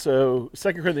So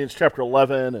 2 Corinthians chapter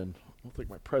 11, and I don't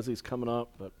think my Prezi's coming up,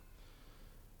 but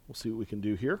we'll see what we can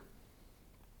do here.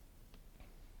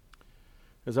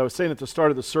 As I was saying at the start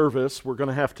of the service, we're going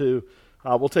to have to,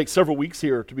 we'll take several weeks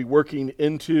here to be working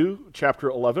into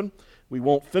chapter 11. We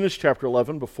won't finish chapter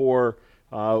 11 before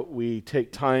we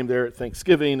take time there at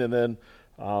Thanksgiving, and then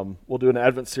we'll do an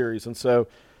Advent series. And so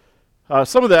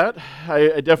some of that,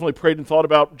 I definitely prayed and thought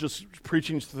about just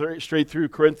preaching straight through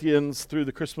Corinthians through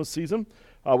the Christmas season.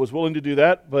 I was willing to do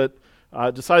that, but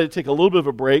decided to take a little bit of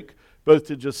a break, both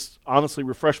to just honestly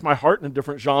refresh my heart in a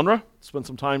different genre, spend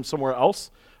some time somewhere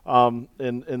else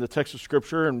in the text of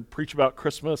Scripture and preach about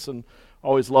Christmas, and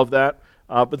always love that.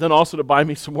 But then also to buy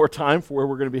me some more time for where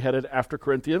we're going to be headed after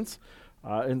Corinthians.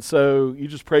 And so you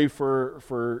just pray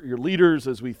for your leaders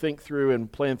as we think through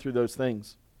and plan through those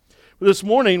things. But this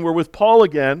morning, we're with Paul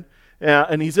again,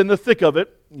 and he's in the thick of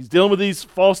it. He's dealing with these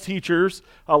false teachers,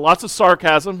 lots of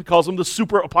sarcasm. He calls them the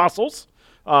super apostles.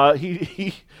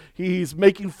 He's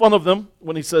making fun of them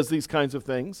when he says these kinds of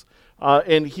things.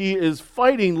 And he is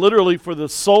fighting literally for the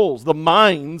souls, the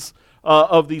minds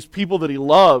of these people that he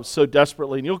loves so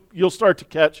desperately. And you'll start to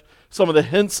catch some of the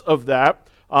hints of that.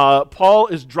 Paul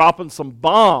is dropping some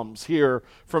bombs here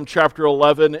from chapter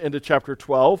 11 into chapter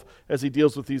 12 as he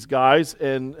deals with these guys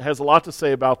and has a lot to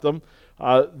say about them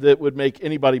that would make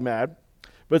anybody mad.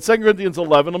 But 2 Corinthians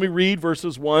 11, let me read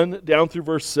verses 1 down through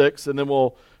verse 6, and then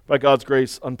we'll, by God's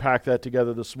grace, unpack that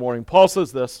together this morning. Paul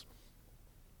says this: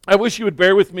 I wish you would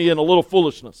bear with me in a little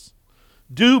foolishness.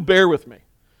 Do bear with me.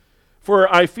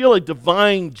 For I feel a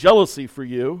divine jealousy for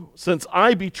you, since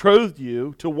I betrothed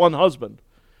you to one husband,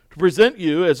 to present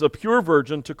you as a pure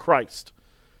virgin to Christ.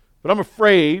 But I'm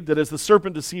afraid that as the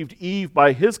serpent deceived Eve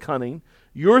by his cunning,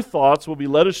 your thoughts will be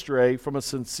led astray from a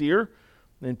sincere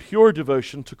and pure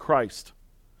devotion to Christ.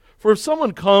 For if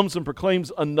someone comes and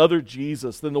proclaims another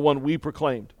Jesus than the one we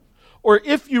proclaimed, or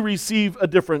if you receive a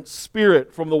different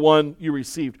spirit from the one you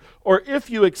received, or if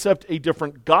you accept a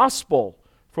different gospel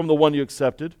from the one you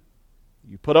accepted,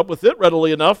 you put up with it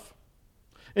readily enough.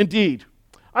 Indeed,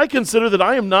 I consider that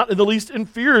I am not in the least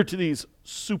inferior to these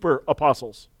super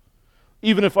apostles.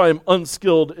 Even if I am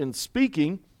unskilled in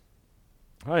speaking,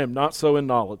 I am not so in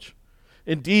knowledge.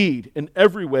 Indeed, in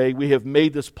every way we have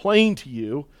made this plain to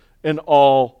you in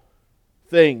all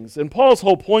things. And Paul's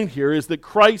whole point here is that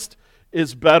Christ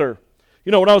is better.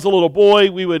 You know, when I was a little boy,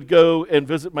 we would go and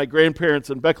visit my grandparents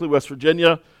in Beckley, West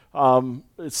Virginia.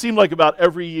 It seemed like about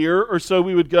every year or so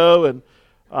we would go, and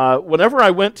whenever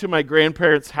I went to my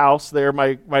grandparents' house there,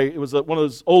 it was one of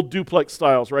those old duplex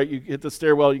styles, right? You hit the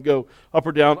stairwell, you go up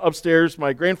or down. Upstairs,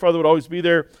 my grandfather would always be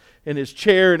there in his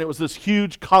chair, and it was this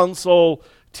huge console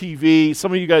TV.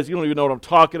 Some of you guys, you don't even know what I'm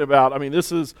talking about. I mean,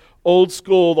 this is old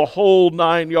school, the whole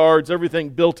 9 yards, everything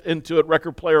built into it,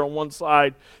 record player on one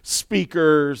side,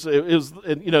 speakers, and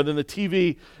then the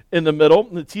TV in the middle.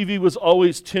 And the TV was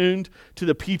always tuned to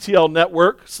the PTL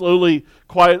network,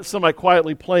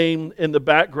 semi-quietly playing in the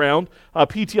background.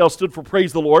 PTL stood for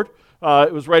Praise the Lord.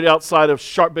 It was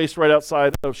based right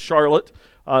outside of Charlotte,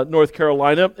 North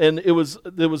Carolina, and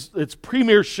its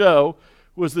premiere show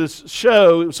was this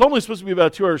show. It was only supposed to be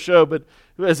about a 2-hour show, but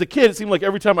as a kid, it seemed like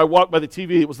every time I walked by the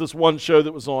TV, it was this one show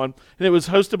that was on, and it was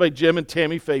hosted by Jim and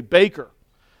Tammy Faye Baker,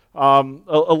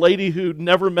 a lady who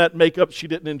never met makeup she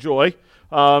didn't enjoy,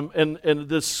 and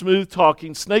this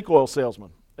smooth-talking snake oil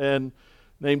salesman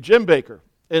named Jim Baker.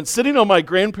 And sitting on my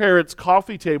grandparents'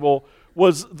 coffee table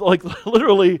was like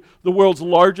literally the world's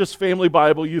largest family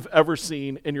Bible you've ever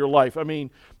seen in your life. I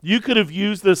mean, you could have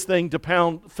used this thing to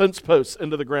pound fence posts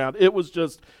into the ground. It was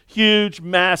just huge,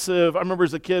 massive. I remember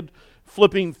as a kid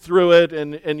flipping through it,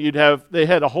 and they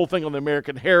had a whole thing on the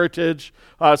American heritage.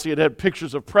 So you'd have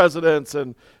pictures of presidents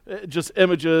and just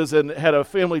images, and had a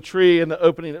family tree in the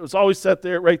opening. It was always set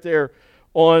there, right there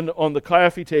on the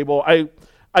coffee table.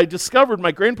 I discovered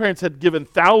my grandparents had given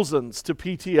thousands to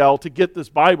PTL to get this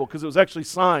Bible because it was actually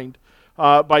signed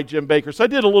by Jim Baker. So I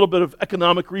did a little bit of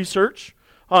economic research.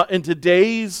 In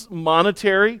today's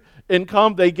monetary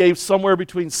income, they gave somewhere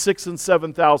between $6,000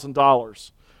 and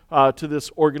 $7,000 to this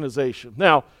organization.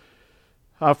 Now,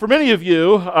 for many of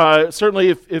you,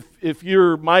 certainly if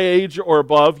you're my age or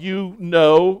above, you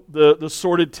know the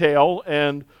sordid tale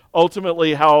and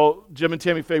ultimately how Jim and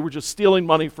Tammy Faye were just stealing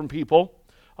money from people.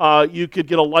 You could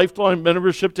get a lifetime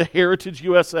membership to Heritage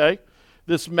USA,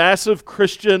 this massive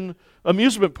Christian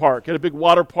amusement park, and a big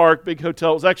water park, big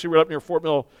hotel. It was actually right up near Fort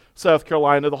Mill, South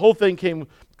Carolina. The whole thing came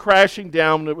crashing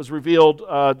down when it was revealed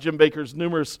Jim Baker's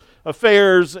numerous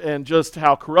affairs and just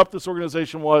how corrupt this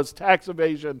organization was, tax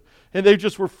evasion, and they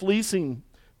just were fleecing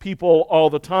people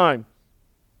all the time.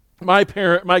 My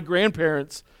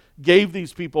grandparents gave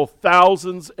these people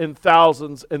thousands and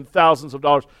thousands and thousands of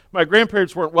dollars. My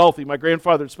grandparents weren't wealthy. My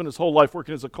grandfather had spent his whole life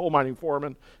working as a coal mining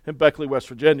foreman in Beckley, West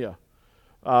Virginia.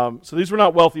 So these were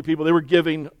not wealthy people. They were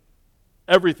giving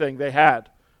everything they had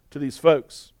to these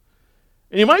folks.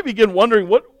 And you might begin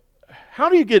wondering, how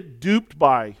do you get duped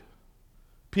by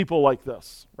people like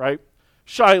this, right?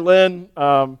 Shai Linne,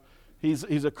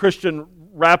 he's a Christian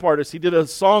rap artist. He did a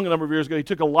song a number of years ago. He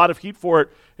took a lot of heat for it,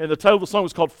 and the title of the song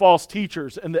was called False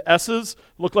Teachers, and the S's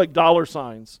look like dollar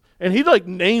signs. And he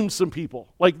named some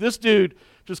people. Like this dude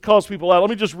just calls people out. Let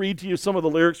me just read to you some of the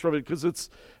lyrics from it, because it's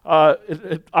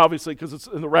obviously, because it's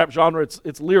in the rap genre,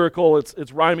 it's lyrical,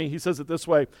 it's rhyming. He says it this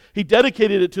way. He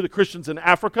dedicated it to the Christians in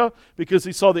Africa because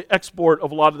he saw the export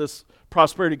of a lot of this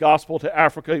prosperity gospel to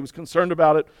Africa. He was concerned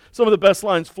about it. Some of the best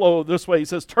lines flow this way. He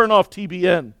says, "Turn off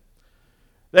TBN.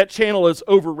 That channel is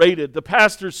overrated. The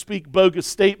pastors speak bogus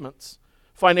statements,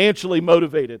 financially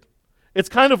motivated. It's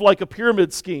kind of like a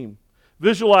pyramid scheme.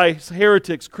 Visualize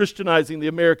heretics Christianizing the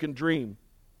American dream.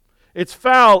 It's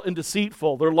foul and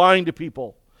deceitful. They're lying to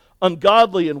people.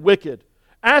 Ungodly and wicked.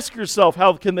 Ask yourself,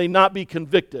 how can they not be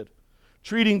convicted?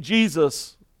 Treating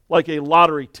Jesus like a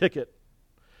lottery ticket.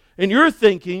 And you're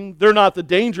thinking they're not the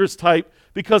dangerous type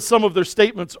because some of their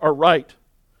statements are right.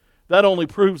 That only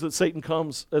proves that Satan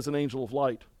comes as an angel of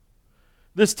light.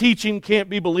 This teaching can't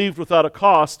be believed without a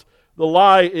cost. The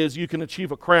lie is you can achieve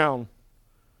a crown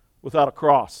without a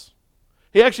cross."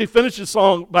 He actually finished his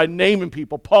song by naming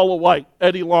people: Paula White,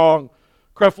 Eddie Long,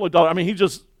 Creflo Dollar. I mean,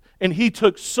 he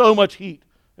took so much heat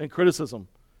and criticism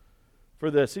for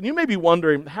this. And you may be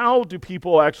wondering, how do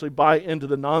people actually buy into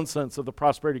the nonsense of the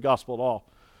prosperity gospel at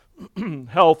all?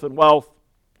 Health and wealth.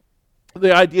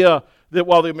 The idea that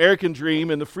while the American dream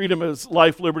and the freedom is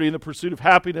life, liberty, and the pursuit of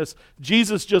happiness,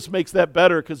 Jesus just makes that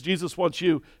better because Jesus wants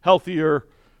you healthier,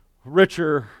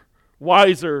 richer,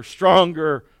 wiser,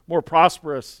 stronger, more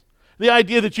prosperous. The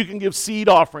idea that you can give seed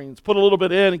offerings, put a little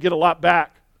bit in and get a lot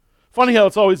back. Funny how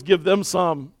it's always give them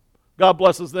some. God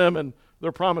blesses them and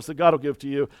their promise that God will give to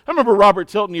you. I remember Robert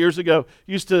Tilton years ago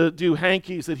used to do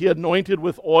hankies that he anointed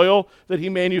with oil that he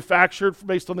manufactured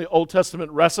based on the Old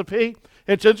Testament recipe.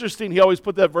 It's interesting, he always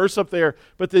put that verse up there,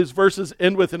 but these verses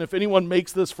end with, "And if anyone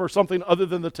makes this for something other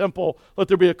than the temple, let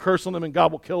there be a curse on them and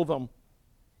God will kill them."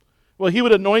 Well, he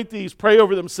would anoint these, pray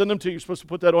over them, send them to you. You're supposed to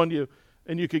put that on you,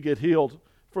 and you could get healed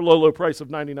for a low, low price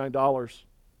of $99.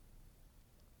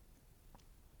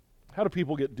 How do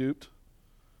people get duped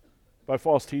by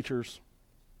false teachers?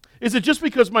 Is it just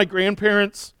because my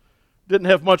grandparents didn't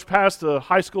have much past a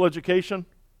high school education?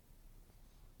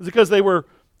 Is it because they were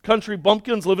country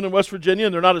bumpkins living in West Virginia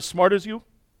and they're not as smart as you?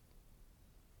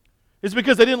 Is it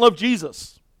because they didn't love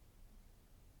Jesus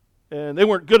and they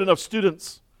weren't good enough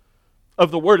students of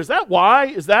the Word? Is that why?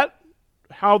 Is that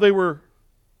how they were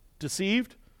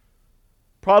deceived?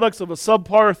 Products of a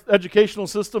subpar educational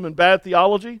system and bad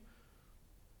theology?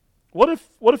 What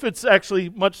if it's actually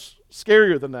much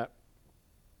scarier than that?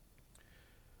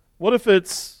 What if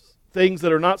it's things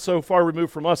that are not so far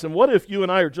removed from us? And what if you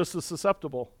and I are just as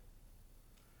susceptible?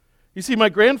 You see, my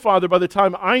grandfather, by the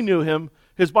time I knew him,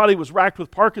 his body was racked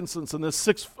with Parkinson's, and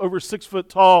this over 6 foot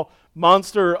tall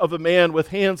monster of a man with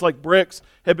hands like bricks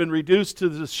had been reduced to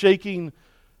this shaking,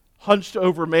 hunched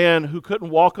over man who couldn't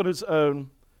walk on his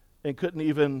own and couldn't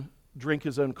even drink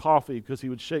his own coffee because he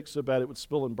would shake so bad it would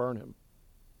spill and burn him.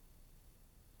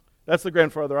 That's the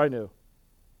grandfather I knew.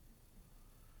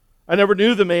 I never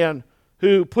knew the man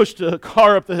who pushed a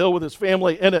car up the hill with his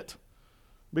family in it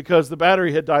because the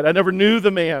battery had died. I never knew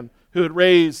the man who had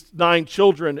raised 9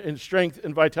 children in strength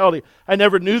and vitality. I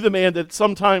never knew the man that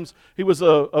sometimes he was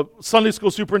a Sunday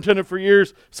school superintendent for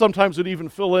years, sometimes would even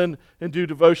fill in and do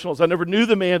devotionals. I never knew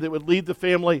the man that would lead the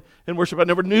family in worship. I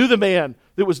never knew the man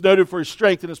that was noted for his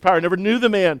strength and his power. I never knew the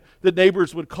man that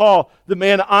neighbors would call. The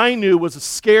man I knew was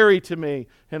scary to me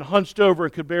and hunched over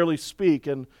and could barely speak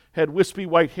and had wispy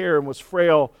white hair and was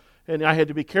frail. And I had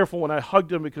to be careful when I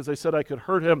hugged him because they said I could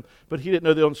hurt him, but he didn't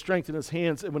know the own strength in his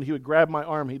hands. And when he would grab my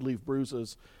arm, he'd leave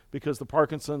bruises because the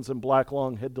Parkinson's and black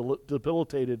lung had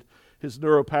debilitated his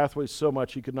neural pathways so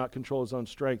much he could not control his own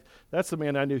strength. That's the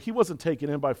man I knew. He wasn't taken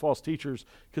in by false teachers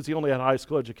because he only had a high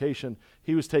school education.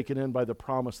 He was taken in by the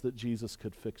promise that Jesus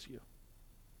could fix you.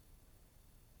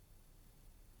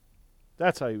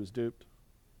 That's how he was duped.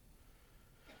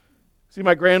 See,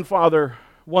 my grandfather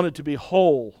wanted to be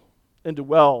whole and to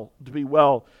be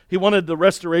well. He wanted the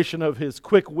restoration of his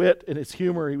quick wit and his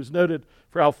humor. He was noted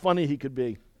for how funny he could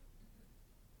be.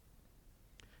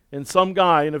 And some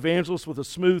guy, an evangelist with a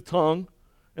smooth tongue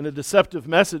and a deceptive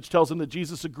message, tells him that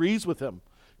Jesus agrees with him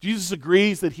Jesus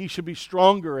agrees that he should be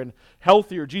stronger and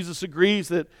healthier. Jesus agrees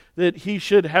that he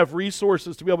should have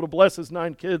resources to be able to bless his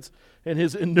 9 kids and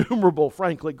his innumerable,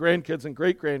 frankly, grandkids and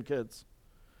great-grandkids.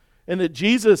 And that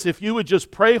Jesus, if you would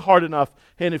just pray hard enough,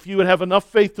 and if you would have enough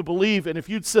faith to believe, and if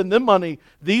you'd send them money,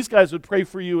 these guys would pray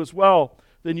for you as well,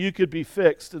 then you could be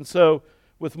fixed. And so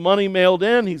with money mailed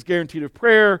in, he's guaranteed of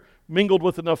prayer. Mingled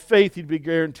with enough faith, he'd be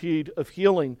guaranteed of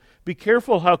healing. Be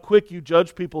careful how quick you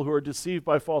judge people who are deceived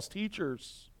by false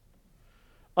teachers.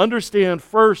 Understand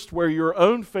first where your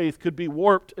own faith could be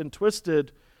warped and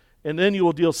twisted, and then you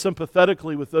will deal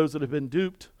sympathetically with those that have been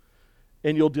duped,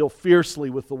 and you'll deal fiercely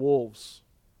with the wolves.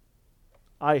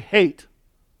 I hate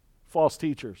false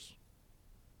teachers.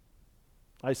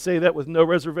 I say that with no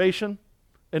reservation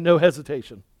and no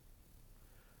hesitation.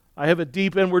 I have a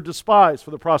deep inward despise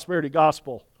for the prosperity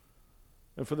gospel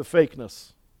and for the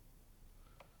fakeness.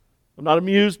 I'm not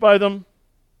amused by them.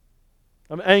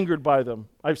 I'm angered by them.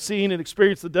 I've seen and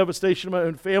experienced the devastation of my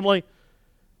own family.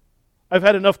 I've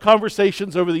had enough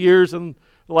conversations over the years and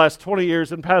the last 20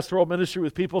 years in pastoral ministry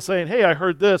with people saying, hey, I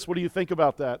heard this. What do you think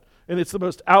about that? And it's the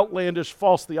most outlandish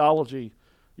false theology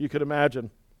you could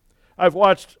imagine. I've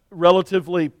watched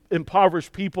relatively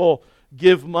impoverished people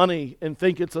give money and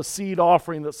think it's a seed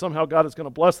offering that somehow God is going to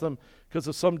bless them because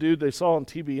of some dude they saw on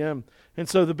TBN. And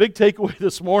so the big takeaway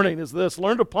this morning is this: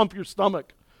 learn to pump your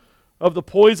stomach of the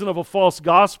poison of a false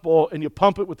gospel, and you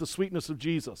pump it with the sweetness of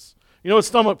Jesus. You know what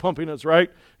stomach pumping is,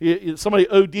 right? Somebody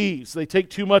ODs. They take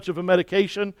too much of a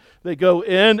medication. They go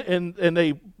in and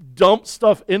they dump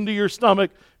stuff into your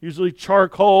stomach, usually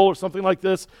charcoal or something like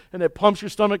this, and it pumps your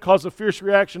stomach, causes a fierce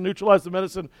reaction, neutralizes the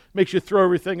medicine, makes you throw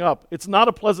everything up. It's not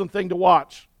a pleasant thing to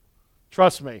watch.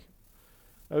 Trust me.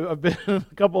 I've been in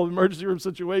a couple of emergency room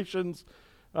situations.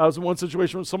 I was in one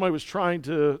situation where somebody was trying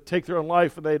to take their own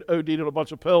life, and they had OD'd on a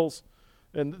bunch of pills.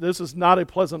 And this is not a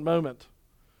pleasant moment.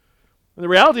 And the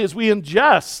reality is we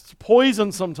ingest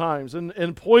poison sometimes,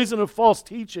 and poison of false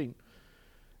teaching.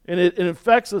 And it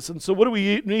infects us. And so what do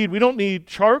we need? We don't need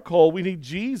charcoal. We need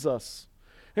Jesus.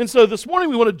 And so this morning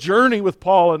we want to journey with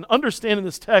Paul and understand in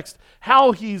this text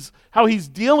how he's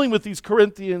dealing with these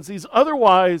Corinthians, these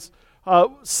otherwise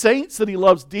saints that he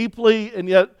loves deeply, and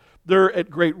yet they're at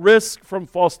great risk from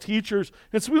false teachers.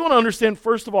 And so we want to understand,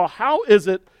 first of all, how is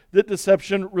it that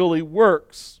deception really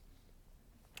works?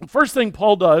 The first thing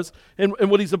Paul does, and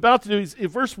what he's about to do, is in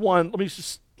verse 1, let me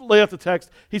just lay out the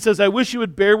text. He says, I wish you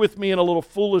would bear with me in a little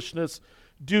foolishness.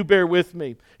 Do bear with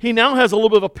me. He now has a little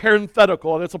bit of a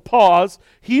parenthetical, and it's a pause.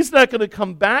 He's not going to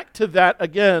come back to that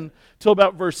again till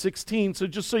about verse 16. So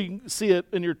just so you can see it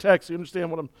in your text, you understand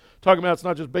what I'm talking about. It's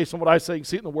not just based on what I say. You can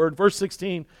see it in the Word. Verse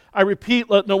 16, I repeat,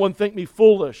 let no one think me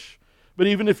foolish. But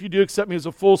even if you do accept me as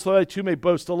a fool, so that I too may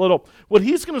boast a little. What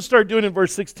he's going to start doing in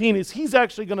verse 16 is he's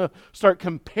actually going to start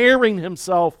comparing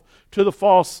himself to the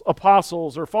false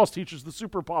apostles or false teachers, the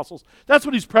super apostles. That's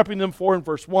what he's prepping them for in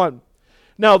verse 1.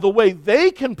 Now, the way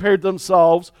they compared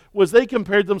themselves was they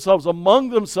compared themselves among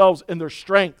themselves in their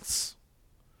strengths,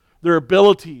 their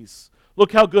abilities.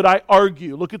 Look how good I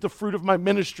argue. Look at the fruit of my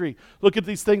ministry. Look at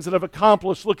these things that I've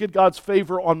accomplished. Look at God's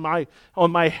favor on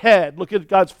my head. Look at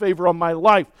God's favor on my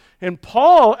life. And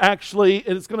Paul actually,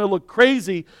 and it's going to look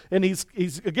crazy, and he's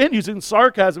again using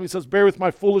sarcasm. He says, bear with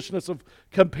my foolishness of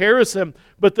comparison.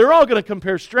 But they're all going to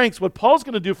compare strengths. What Paul's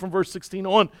going to do from verse 16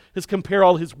 on is compare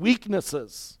all his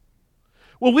weaknesses.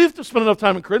 Well, we've spent enough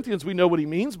time in Corinthians, we know what he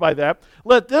means by that.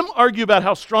 Let them argue about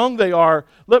how strong they are.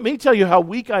 Let me tell you how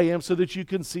weak I am so that you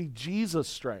can see Jesus'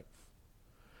 strength.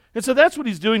 And so that's what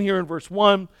he's doing here in verse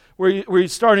 1, where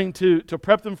he's starting to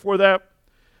prep them for that.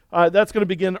 That's going to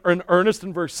begin in earnest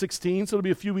in verse 16, so it'll be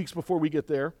a few weeks before we get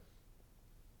there.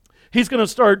 He's going to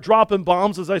start dropping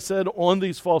bombs, as I said, on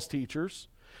these false teachers.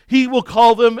 He will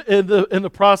call them, in the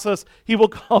process, he will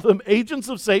call them agents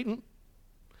of Satan.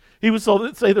 He would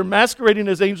say they're masquerading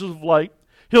as angels of light.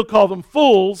 He'll call them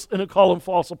fools, and he'll call them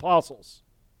false apostles.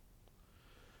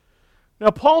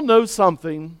 Now, Paul knows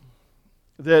something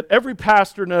that every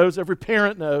pastor knows, every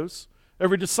parent knows,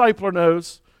 every discipler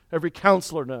knows, every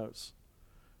counselor knows.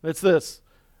 And it's this: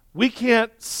 we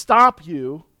can't stop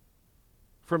you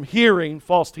from hearing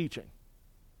false teaching.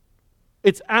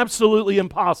 It's absolutely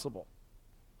impossible.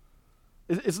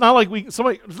 It's not like it's not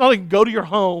like you can go to your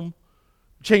home,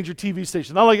 change your TV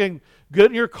station. It's not like you can get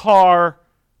in your car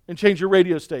and change your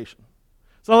radio station.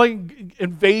 It's not like you can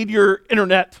invade your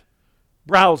internet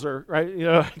browser, right? You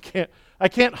know, I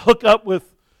can't hook up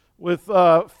with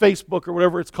Facebook or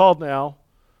whatever it's called now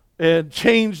and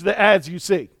change the ads you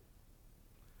see.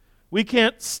 We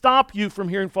can't stop you from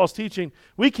hearing false teaching.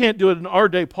 We can't do it in our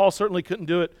day. Paul certainly couldn't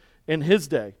do it in his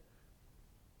day.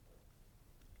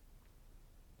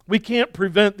 We can't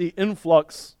prevent the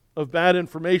influx of bad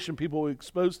information people will be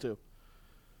exposed to.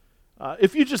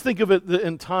 If you just think of it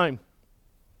in time,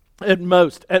 at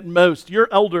most, your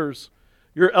elders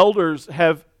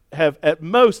have at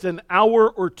most an hour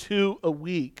or two a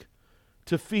week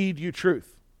to feed you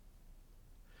truth.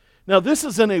 Now, this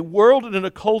is in a world and in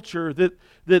a culture that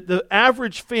the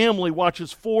average family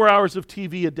watches 4 hours of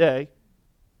TV a day,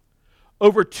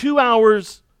 over 2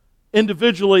 hours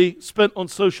individually spent on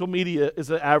social media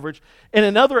is an average, and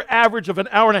another average of an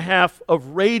hour and a half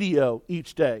of radio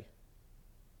each day.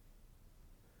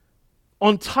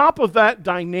 On top of that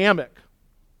dynamic,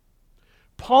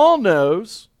 Paul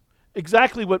knows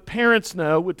exactly what parents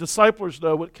know, what disciplers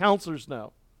know, what counselors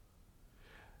know.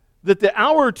 That the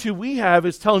hour or two we have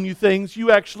is telling you things you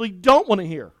actually don't want to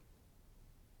hear,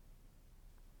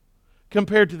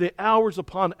 compared to the hours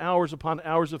upon hours upon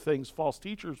hours of things false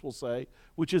teachers will say,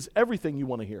 which is everything you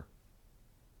want to hear.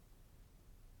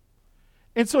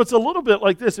 And so it's a little bit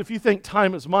like this. If you think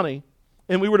time is money,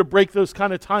 and we were to break those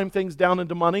kind of time things down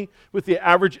into money with the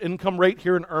average income rate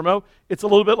here in Irmo, it's a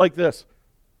little bit like this.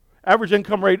 Average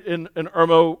income rate in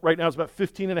Irmo right now is about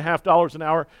 $15.50 an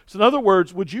hour. So in other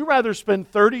words, would you rather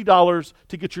spend $30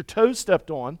 to get your toes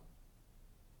stepped on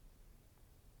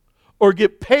or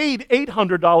get paid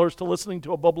 $800 to listening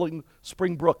to a bubbling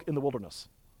spring brook in the wilderness?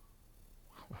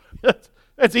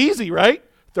 That's easy, right?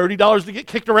 $30 to get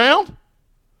kicked around?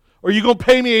 Or are you going to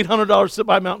pay me $800 to sit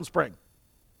by Mountain Spring?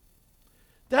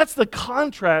 That's the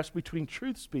contrast between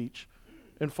truth speech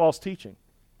and false teaching.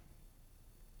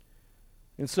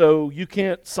 And so you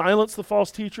can't silence the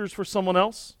false teachers for someone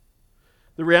else.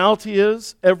 The reality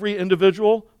is every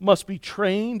individual must be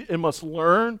trained and must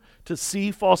learn to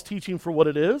see false teaching for what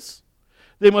it is.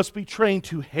 They must be trained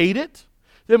to hate it.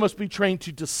 They must be trained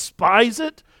to despise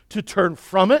it, to turn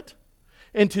from it.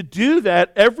 And to do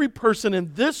that, every person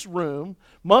in this room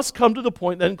must come to the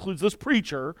point, that includes this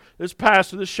preacher, this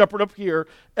pastor, this shepherd up here,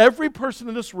 every person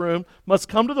in this room must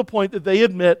come to the point that they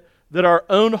admit that our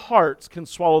own hearts can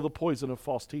swallow the poison of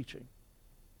false teaching.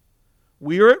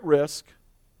 We are at risk,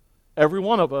 every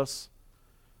one of us,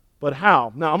 but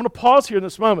how? Now, I'm going to pause here in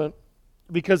this moment,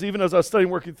 because even as I was studying,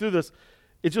 working through this,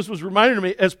 it just was reminding to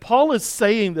me, as Paul is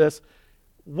saying this,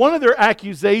 one of their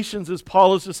accusations is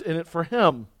Paul is just in it for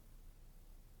him.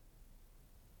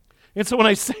 And so when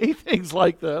I say things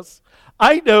like this,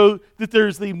 I know that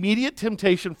there's the immediate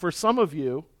temptation for some of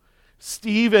you,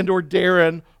 Steve and or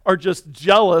Darren are just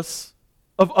jealous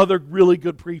of other really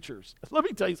good preachers. Let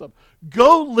me tell you something.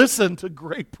 Go listen to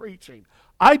great preaching.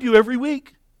 I do every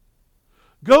week.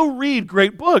 Go read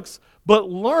great books, but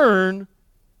learn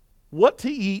what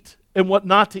to eat and what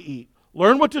not to eat.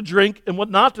 Learn what to drink and what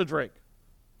not to drink.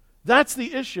 That's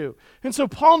the issue. And so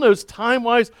Paul knows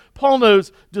time-wise, Paul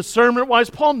knows discernment-wise,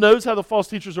 Paul knows how the false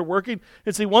teachers are working,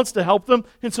 and so he wants to help them.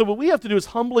 And so what we have to do is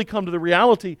humbly come to the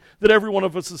reality that every one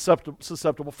of us is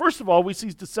susceptible. First of all, we see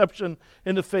deception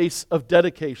in the face of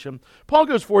dedication. Paul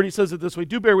goes forward, he says it this way,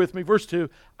 do bear with me, verse 2,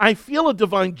 I feel a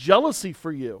divine jealousy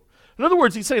for you. In other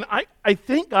words, he's saying, I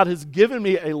think God has given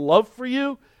me a love for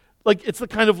you, like it's the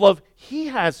kind of love he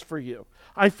has for you.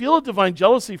 I feel a divine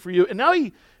jealousy for you. And now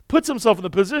he puts himself in the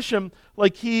position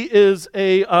like he is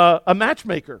a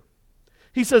matchmaker.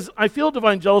 He says, I feel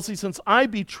divine jealousy since I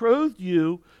betrothed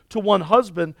you to one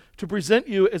husband to present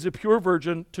you as a pure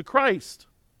virgin to Christ.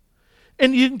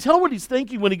 And you can tell what he's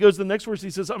thinking when he goes to the next verse. He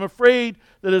says, I'm afraid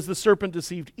that as the serpent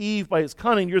deceived Eve by his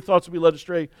cunning, your thoughts will be led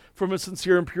astray from a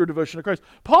sincere and pure devotion to Christ.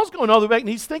 Paul's going all the way back, and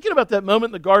he's thinking about that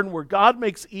moment in the garden where God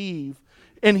makes Eve,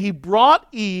 and he brought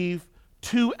Eve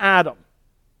to Adam.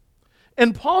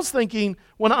 And Paul's thinking,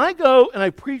 when I go and I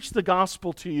preach the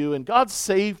gospel to you, and God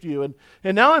saved you, and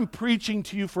now I'm preaching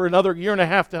to you for another year and a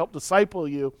half to help disciple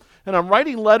you, and I'm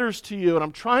writing letters to you, and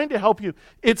I'm trying to help you,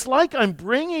 it's like I'm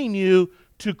bringing you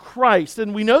to Christ.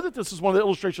 And we know that this is one of the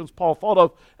illustrations Paul thought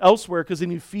of elsewhere, because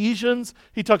in Ephesians,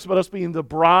 he talks about us being the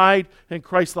bride and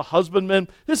Christ the husbandman.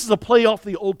 This is a play off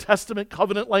the Old Testament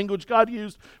covenant language God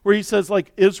used, where he says,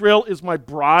 like, Israel is my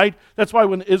bride. That's why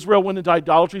when Israel went into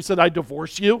idolatry, he said, I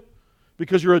divorce you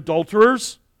because you're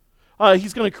adulterers.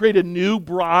 He's going to create a new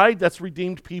bride that's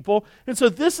redeemed people. And so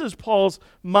this is Paul's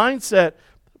mindset.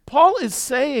 Paul is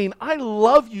saying, I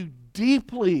love you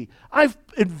deeply. I've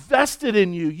invested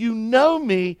in you. You know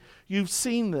me. You've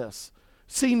seen this.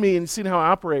 Seen me and seen how I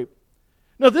operate.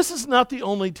 Now, this is not the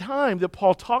only time that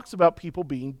Paul talks about people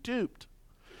being duped.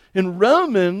 In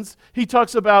Romans, he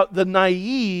talks about the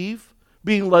naive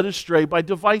being led astray by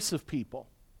divisive people.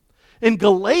 In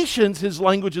Galatians, his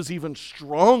language is even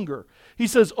stronger. He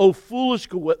says, O foolish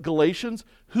Galatians,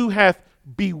 who hath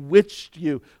bewitched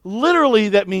you? Literally,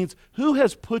 that means, who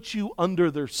has put you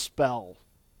under their spell?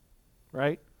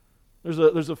 right?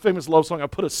 There's a famous love song, I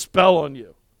Put a Spell on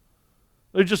You.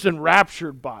 They're just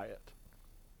enraptured by it.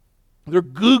 They're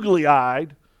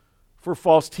googly-eyed for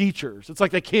false teachers. It's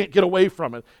like they can't get away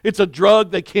from it. It's a drug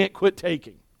they can't quit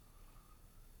taking.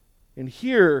 And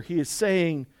here he is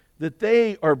saying that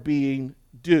they are being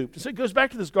duped. So it goes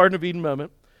back to this Garden of Eden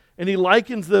moment, and he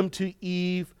likens them to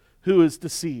Eve who is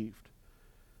deceived.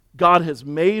 God has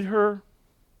made her.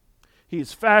 He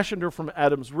has fashioned her from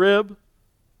Adam's rib.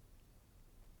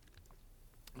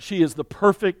 She is the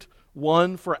perfect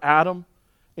one for Adam,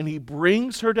 and he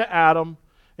brings her to Adam,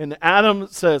 and Adam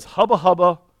says, hubba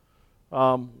hubba,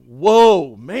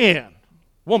 whoa, man,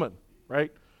 woman,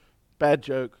 right? Bad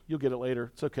joke. You'll get it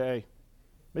later. It's okay.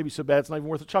 Maybe so bad it's not even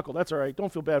worth a chuckle. That's all right.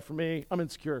 Don't feel bad for me. I'm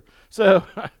insecure. So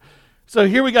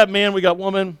here we got man, we got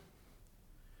woman.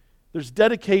 There's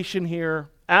dedication here.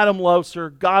 Adam loves her.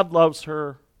 God loves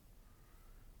her.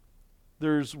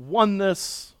 There's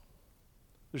oneness.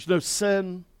 There's no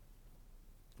sin.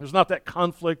 There's not that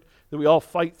conflict that we all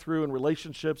fight through in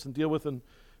relationships and deal with in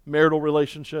marital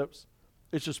relationships.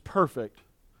 It's just perfect.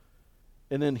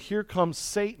 And then here comes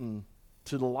Satan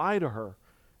to lie to her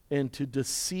and to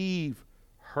deceive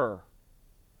her.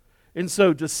 And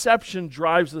so deception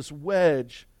drives this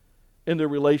wedge in the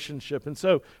relationship. And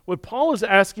so what Paul is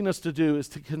asking us to do is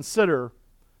to consider,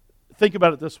 think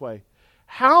about it this way.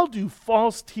 How do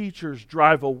false teachers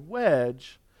drive a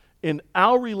wedge in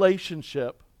our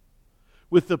relationship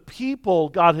with the people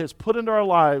God has put into our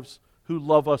lives who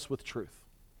love us with truth?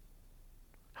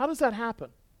 How does that happen?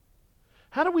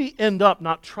 How do we end up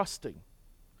not trusting?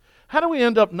 How do we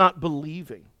end up not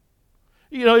believing?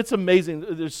 You know, it's amazing.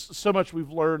 There's so much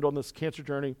we've learned on this cancer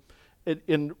journey.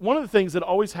 And one of the things that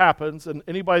always happens, and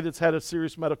anybody that's had a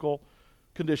serious medical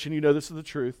condition, you know this is the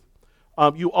truth,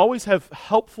 you always have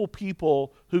helpful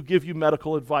people who give you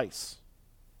medical advice.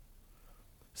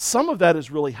 Some of that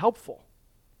is really helpful.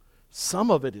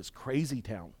 Some of it is crazy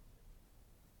town.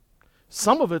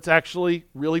 Some of it's actually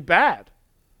really bad.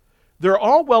 They're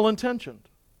all well-intentioned.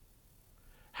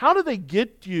 How do they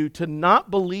get you to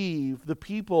not believe the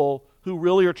people who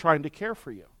really are trying to care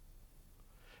for you?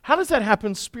 How does that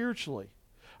happen spiritually?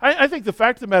 I think the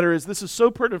fact of the matter is this is so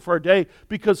pertinent for our day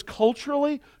because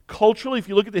culturally, if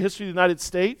you look at the history of the United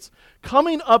States,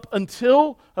 coming up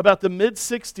until about the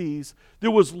mid-60s, there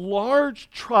was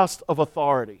large trust of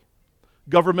authority.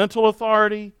 Governmental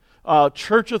authority,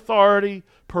 church authority,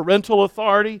 parental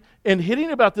authority, and hitting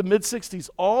about the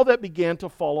mid-60s, all that began to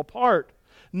fall apart.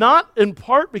 Not in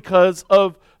part because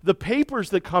of the papers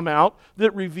that come out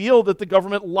that reveal that the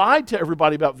government lied to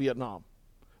everybody about Vietnam.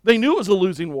 They knew it was a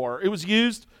losing war. It was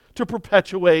used to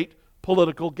perpetuate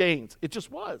political gains. It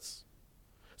just was.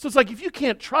 So it's like if you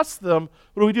can't trust them,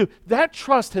 what do we do? That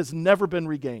trust has never been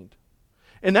regained.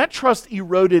 And that trust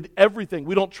eroded everything.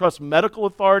 We don't trust medical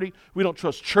authority. We don't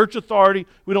trust church authority.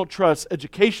 We don't trust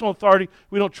educational authority.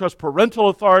 We don't trust parental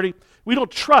authority. We don't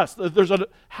trust.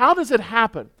 How does it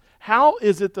happen? How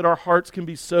is it that our hearts can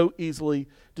be so easily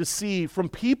deceived from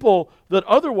people that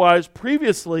otherwise,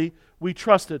 previously, we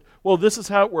trusted? Well, this is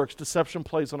how it works. Deception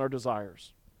plays on our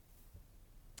desires.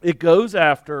 It goes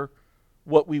after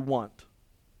what we want.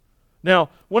 Now,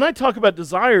 when I talk about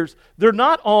desires, they're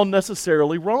not all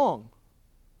necessarily wrong.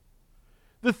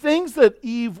 The things that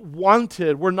Eve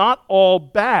wanted were not all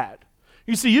bad.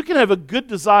 You see, you can have a good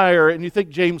desire, and you think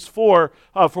James 4,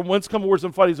 from whence come wars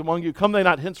and fightings among you, come they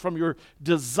not hence from your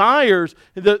desires.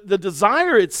 The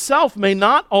desire itself may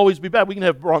not always be bad. We can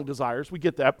have wrong desires, we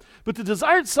get that. But the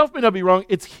desire itself may not be wrong.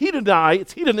 It's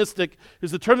hedonistic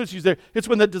is the term that's used there. It's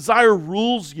when that desire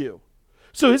rules you.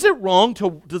 So is it wrong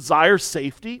to desire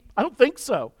safety? I don't think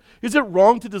so. Is it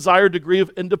wrong to desire a degree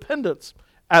of independence?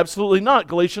 Absolutely not.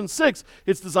 Galatians 6,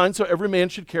 it's designed so every man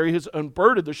should carry his own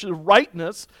burden. There should be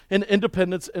rightness and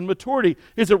independence and maturity.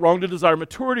 Is it wrong to desire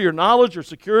maturity or knowledge or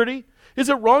security? Is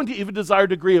it wrong to even desire a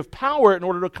degree of power in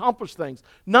order to accomplish things?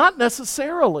 Not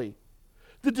necessarily.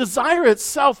 The desire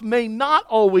itself may not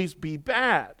always be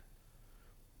bad.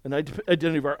 An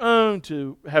identity of our own,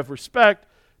 to have respect,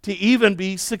 to even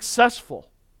be successful.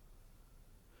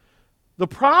 The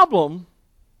problem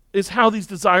is how these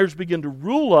desires begin to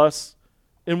rule us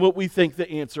and what we think the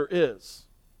answer is.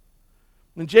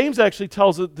 And James actually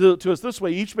tells it to us this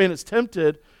way: each man is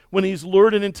tempted when he's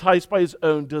lured and enticed by his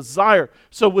own desire.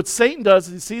 So what Satan does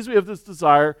is he sees we have this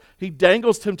desire, he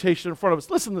dangles temptation in front of us.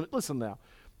 Listen now.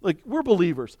 Like, we're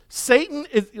believers. Satan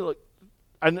is,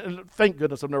 and thank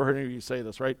goodness I've never heard any of you say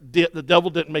this, right? The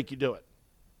devil didn't make you do it.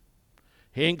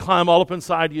 He ain't climb all up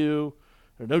inside you.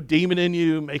 There's no demon in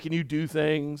you making you do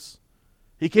things.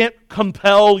 He can't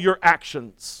compel your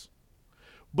actions.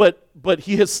 But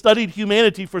he has studied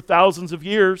humanity for thousands of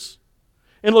years,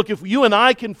 And look, if you and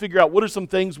I can figure out what are some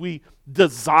things we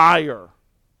desire,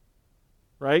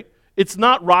 right? It's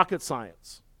not rocket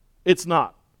science. It's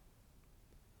not.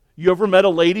 You ever met a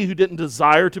lady who didn't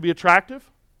desire to be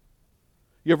attractive?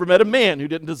 You ever met a man who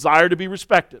didn't desire to be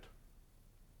respected?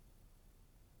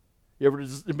 You ever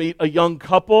meet a young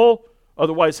couple,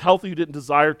 otherwise healthy, who didn't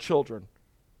desire children?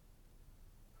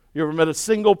 You ever met a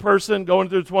single person going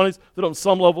through their 20s that on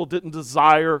some level didn't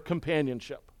desire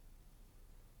companionship?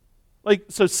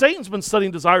 So Satan's been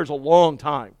studying desires a long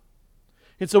time.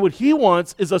 And so what he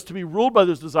wants is us to be ruled by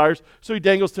those desires, so he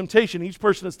dangles temptation. Each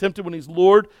person is tempted when he's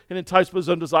lured and enticed by his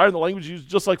own desire. And the language is used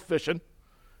just like fishing.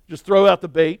 Just throw out the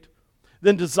bait.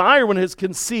 Then desire when it is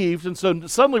conceived. And so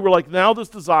suddenly we're like, now this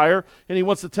desire, and he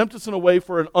wants to tempt us in a way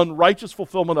for an unrighteous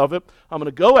fulfillment of it. I'm going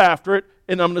to go after it,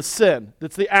 and I'm going to sin.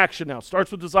 That's the action now. Starts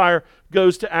with desire,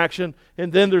 goes to action,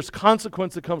 and then there's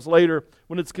consequence that comes later.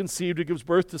 When it's conceived, it gives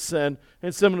birth to sin,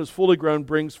 and sin, when it's fully grown,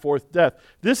 brings forth death.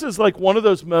 This is like one of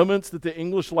those moments that the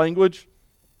English language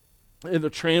and the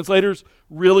translators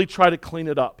really try to clean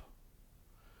it up.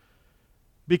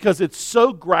 Because it's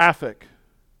so graphic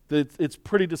that it's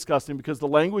pretty disgusting, because the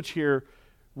language here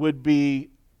would be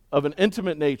of an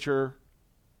intimate nature.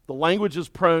 The language is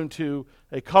prone to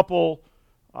a couple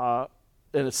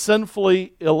in a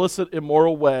sinfully illicit,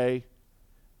 immoral way,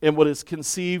 and what is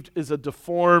conceived is a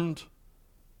deformed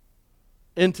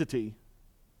entity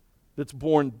that's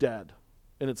born dead,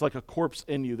 and it's like a corpse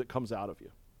in you that comes out of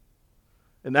you.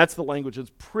 And that's the language.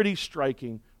 It's pretty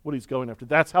striking what he's going after.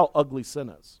 That's how ugly sin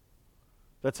is.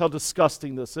 That's how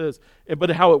disgusting this is.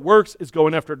 But how it works is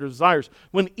going after her desires.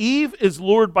 When Eve is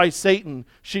lured by Satan,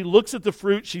 she looks at the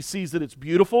fruit, she sees that it's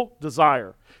beautiful,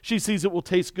 desire. She sees it will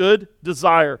taste good,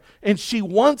 desire. And she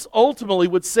wants ultimately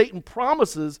what Satan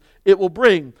promises it will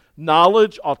bring: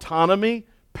 knowledge, autonomy,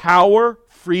 power,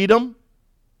 freedom,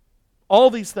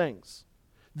 all these things.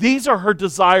 These are her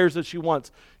desires that she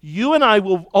wants. You and I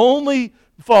will only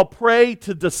fall prey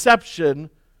to deception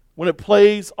when it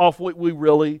plays off what we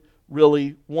really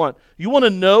want. You want to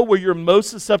know where you're most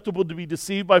susceptible to be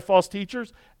deceived by false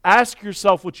teachers? Ask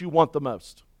yourself what you want the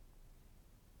most.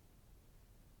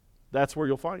 That's where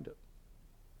you'll find it.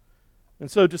 And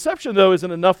so deception, though,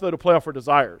 isn't enough, though, to play off our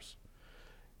desires.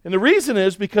 And the reason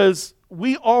is because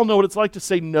we all know what it's like to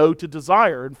say no to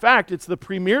desire. In fact, it's the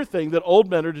premier thing that old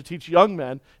men are to teach young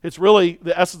men. It's really,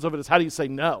 the essence of it is, how do you say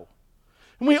no?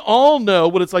 And we all know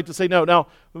what it's like to say no. Now,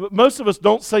 most of us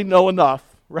don't say no enough,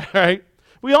 right?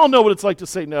 We all know what it's like to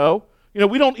say no.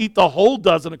 We don't eat the whole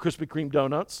dozen of Krispy Kreme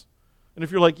donuts. And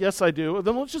if you're like, yes, I do,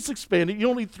 then let's just expand it. You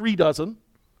don't eat 3 dozen,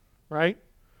 right?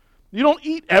 You don't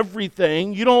eat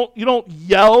everything. You don't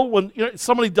yell when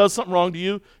somebody does something wrong to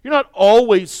you. You're not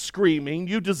always screaming.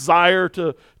 You desire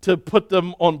to put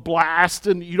them on blast,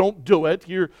 and you don't do it.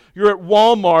 You're at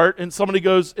Walmart, and somebody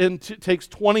goes and takes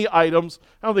 20 items.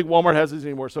 I don't think Walmart has these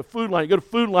anymore. So Food Line, you go to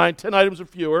Food Line, 10 items or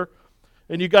fewer.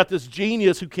 And you got this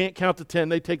genius who can't count to 10.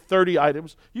 They take 30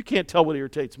 items. You can't tell what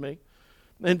irritates me.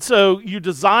 And so your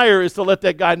desire is to let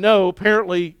that guy know,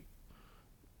 apparently,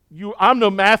 I'm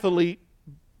no mathlete,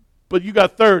 but you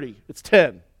got 30. It's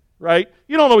 10, right?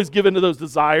 You don't always give in to those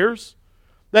desires.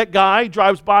 That guy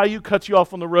drives by you, cuts you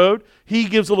off on the road. He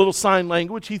gives a little sign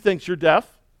language. He thinks you're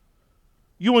deaf.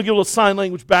 You want to give a little sign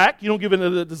language back. You don't give in to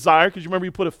the desire because you remember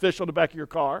you put a fish on the back of your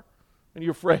car and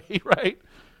you're afraid, right?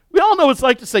 We all know what it's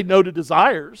like to say no to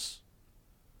desires.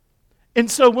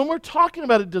 And so when we're talking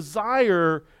about a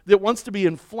desire that wants to be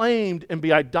inflamed and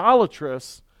be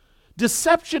idolatrous,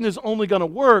 deception is only going to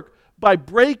work by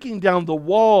breaking down the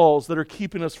walls that are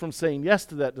keeping us from saying yes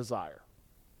to that desire.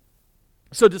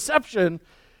 So deception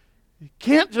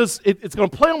can't just, it's going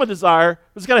to play on my desire,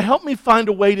 but it's got to help me find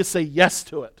a way to say yes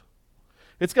to it.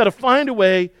 It's got to find a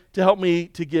way to help me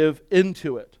to give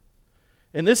into it.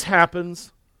 And this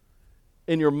happens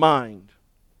in your mind.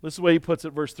 This is the way he puts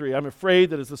it, verse 3. I'm afraid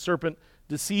that as the serpent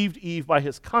deceived Eve by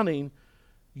his cunning,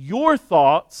 your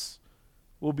thoughts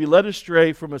will be led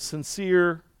astray from a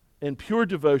sincere and pure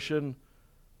devotion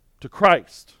to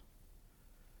Christ.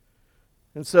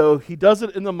 And so he does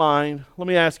it in the mind. Let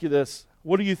me ask you this.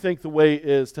 What do you think the way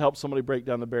is to help somebody break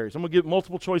down the barriers? I'm going to give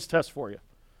multiple choice tests for you.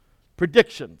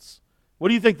 Predictions. What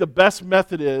do you think the best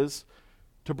method is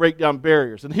to break down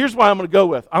barriers? And here's why I'm going to go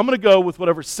with. I'm going to go with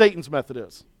whatever Satan's method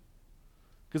is.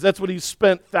 Because that's what he's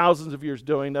spent thousands of years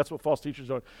doing. That's what false teachers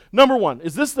are doing. Number one,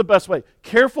 is this the best way?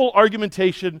 Careful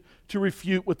argumentation to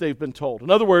refute what they've been told. In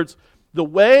other words, the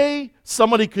way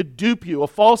somebody could dupe you, a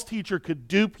false teacher could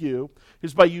dupe you,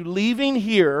 is by you leaving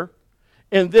here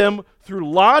and them through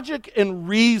logic and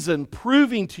reason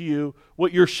proving to you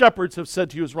what your shepherds have said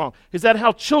to you is wrong. Is that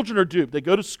how children are duped? They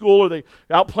go to school or they're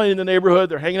out playing in the neighborhood,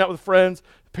 they're hanging out with friends.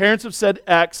 Parents have said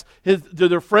X.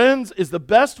 Their friends is the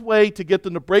best way to get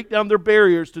them to break down their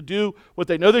barriers to do what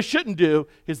they know they shouldn't do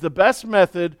is the best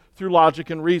method through logic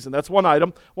and reason. That's one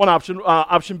item, one option.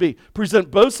 Option B,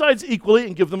 present both sides equally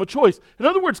and give them a choice. In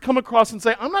other words, come across and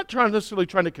say, I'm not necessarily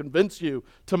trying to convince you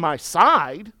to my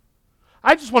side.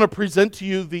 I just want to present to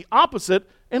you the opposite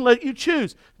and let you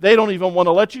choose. They don't even want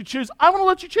to let you choose. I want to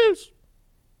let you choose.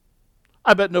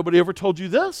 I bet nobody ever told you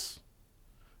this.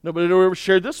 Nobody ever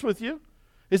shared this with you.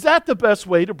 Is that the best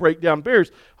way to break down barriers?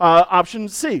 Option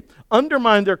C,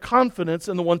 undermine their confidence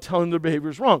in the one telling their behavior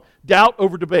is wrong. Doubt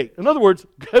over debate. In other words,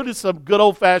 go to some good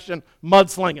old-fashioned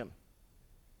mudslinging.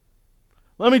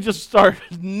 Let me just start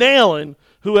nailing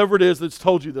whoever it is that's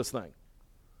told you this thing.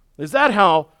 Is that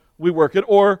how we work it?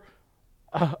 Or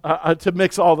to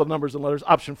mix all the numbers and letters,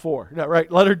 option 4. Yeah, right?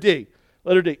 Letter D.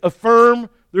 Letter D, affirm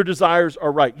their desires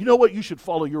are right. You know what? You should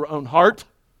follow your own heart.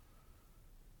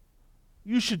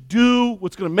 You should do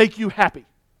what's going to make you happy.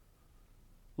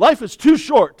 Life is too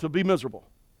short to be miserable.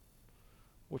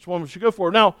 Which one should go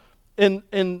for? Now,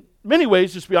 in many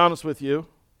ways, just to be honest with you,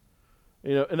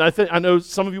 and I know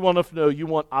some of you want enough to know you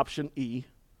want option E,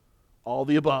 all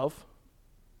the above.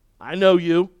 I know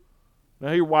you. I know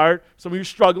how you're wired. Some of you are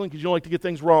struggling because you don't like to get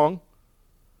things wrong.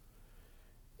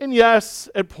 And yes,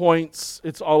 at points,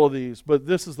 it's all of these, but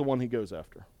this is the one he goes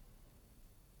after.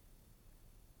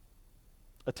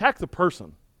 Attack the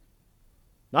person,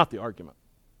 not the argument.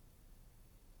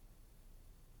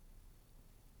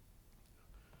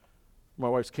 My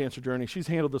wife's cancer journey, she's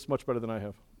handled this much better than I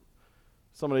have.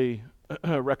 Somebody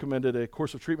recommended a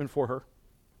course of treatment for her.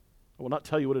 I will not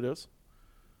tell you what it is.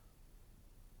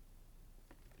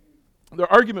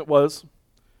 Their argument was,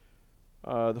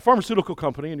 the pharmaceutical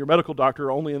company and your medical doctor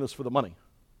are only in this for the money.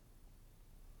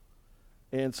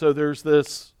 And so there's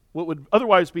this, what would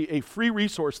otherwise be a free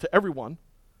resource to everyone,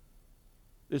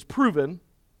 is proven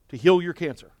to heal your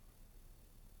cancer.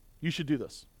 You should do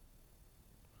this.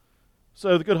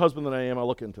 So the good husband that I am, I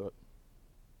look into it.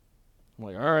 I'm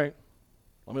like, all right,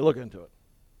 let me look into it.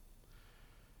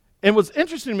 And what's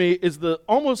interesting to me is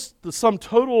almost the sum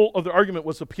total of the argument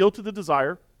was appeal to the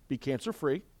desire, be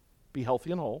cancer-free, be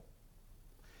healthy and whole,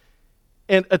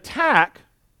 and attack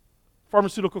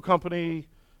pharmaceutical company,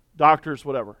 doctors,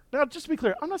 whatever. Now, just to be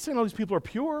clear, I'm not saying all these people are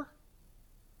pure.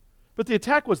 But the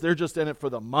attack was they're just in it for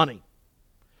the money.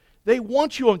 They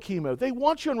want you on chemo. They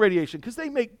want you on radiation because they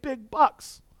make big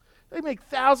bucks. They make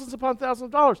thousands upon thousands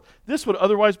of dollars. This would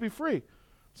otherwise be free.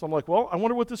 So I'm like, well, I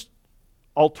wonder what this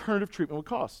alternative treatment would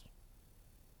cost.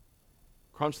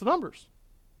 Crunch the numbers.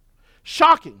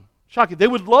 Shocking. Shocking. They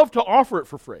would love to offer it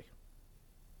for free.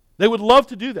 They would love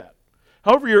to do that.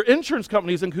 However, your insurance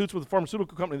company is in cahoots with the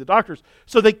pharmaceutical company, the doctors,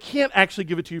 so they can't actually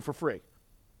give it to you for free.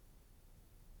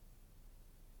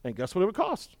 And guess what it would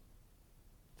cost?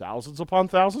 Thousands upon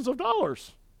thousands of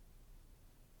dollars.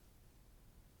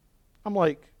 I'm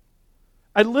like,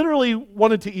 I literally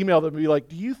wanted to email them and be like,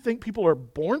 do you think people are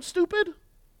born stupid?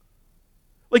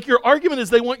 Like your argument is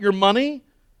they want your money,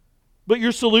 but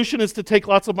your solution is to take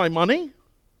lots of my money?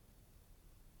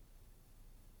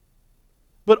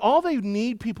 But all they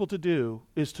need people to do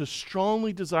is to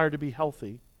strongly desire to be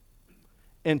healthy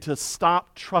and to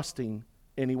stop trusting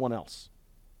anyone else.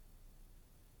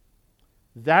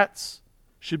 That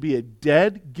should be a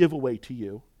dead giveaway to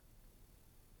you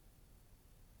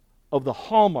of the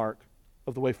hallmark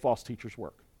of the way false teachers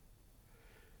work.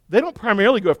 They don't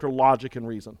primarily go after logic and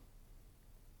reason.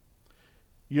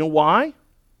 You know why?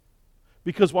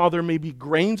 Because while there may be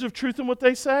grains of truth in what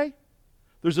they say,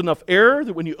 there's enough error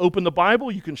that when you open the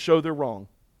Bible, you can show they're wrong.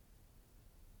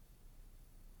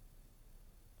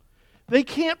 They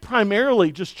can't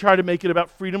primarily just try to make it about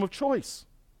freedom of choice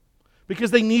because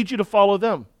they need you to follow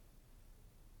them.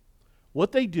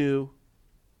 What they do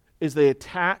is they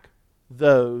attack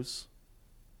those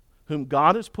whom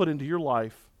God has put into your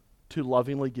life to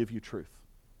lovingly give you truth.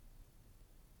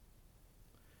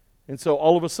 And so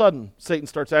all of a sudden, Satan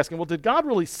starts asking, well, did God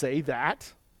really say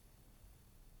that?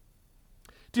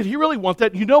 Did he really want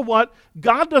that? You know what?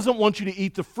 God doesn't want you to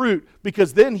eat the fruit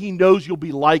because then he knows you'll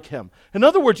be like him. In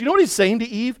other words, you know what he's saying to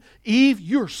Eve? Eve,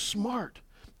 you're smart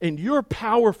and you're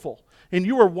powerful and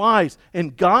you are wise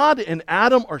and God and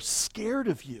Adam are scared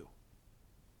of you.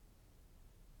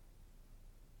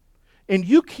 And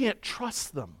you can't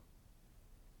trust them.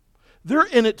 They're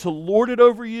in it to lord it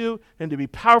over you and to be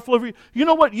powerful over you. You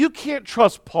know what? You can't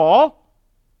trust Paul.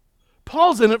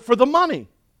 Paul's in it for the money.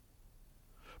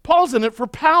 Paul's in it for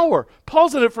power.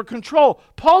 Paul's in it for control.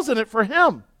 Paul's in it for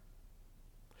him.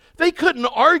 They couldn't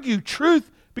argue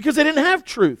truth because they didn't have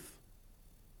truth.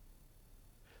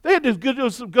 They had to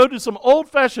go to some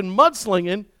old-fashioned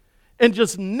mudslinging and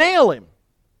just nail him.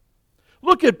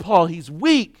 Look at Paul. He's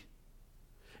weak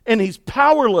and he's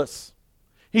powerless.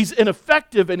 He's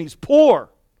ineffective and he's poor.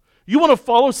 You want to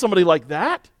follow somebody like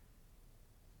that?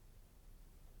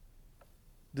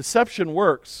 Deception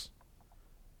works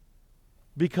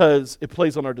because it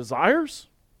plays on our desires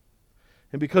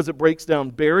and because it breaks down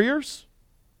barriers.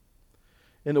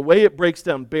 And the way it breaks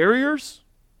down barriers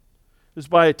is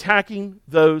by attacking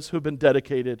those who have been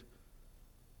dedicated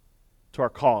to our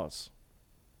cause.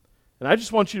 And I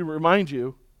just want you to remind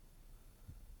you,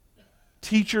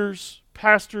 teachers,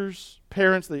 pastors,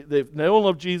 parents, they know and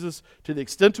love Jesus to the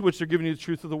extent to which they're giving you the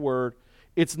truth of the word.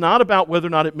 It's not about whether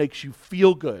or not it makes you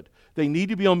feel good. They need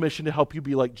to be on mission to help you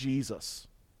be like Jesus.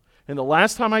 And the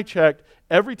last time I checked,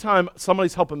 every time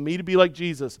somebody's helping me to be like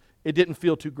Jesus, it didn't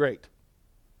feel too great.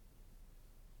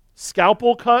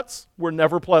 Scalpel cuts were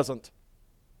never pleasant.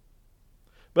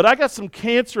 But I got some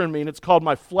cancer in me, and it's called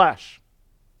my flesh.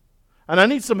 And I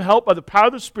need some help by the power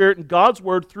of the Spirit and God's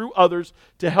Word through others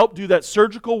to help do that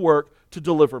surgical work to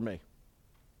deliver me.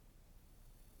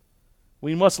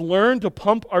 We must learn to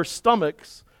pump our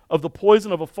stomachs of the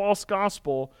poison of a false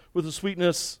gospel with the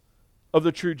sweetness of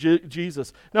the true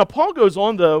Jesus. Now, Paul goes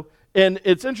on, though, and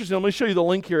it's interesting. Let me show you the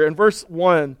link here. In verse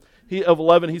 1 of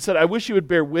 11, he said, I wish you would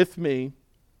bear with me.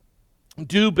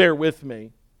 Do bear with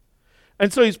me.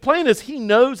 And so he's playing as he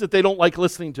knows that they don't like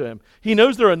listening to him. He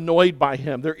knows they're annoyed by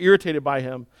him. They're irritated by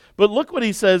him. But look what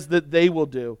he says that they will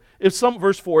do.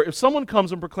 Verse 4, if someone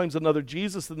comes and proclaims another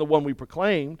Jesus than the one we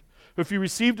proclaimed, or if you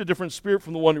received a different spirit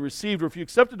from the one you received, or if you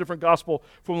accept a different gospel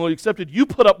from the one you accepted, you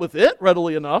put up with it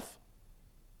readily enough.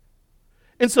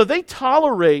 And so they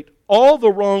tolerate all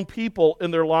the wrong people in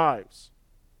their lives.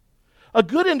 A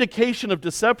good indication of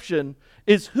deception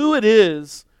is who it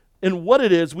is and what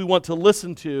it is we want to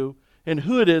listen to and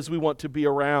who it is we want to be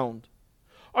around.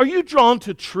 Are you drawn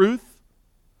to truth,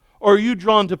 or are you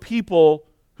drawn to people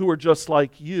who are just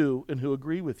like you and who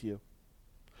agree with you?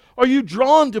 Are you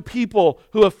drawn to people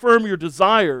who affirm your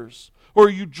desires, or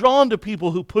are you drawn to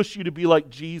people who push you to be like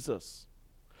Jesus?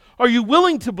 Are you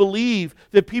willing to believe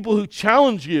that people who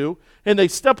challenge you and they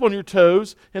step on your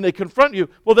toes and they confront you,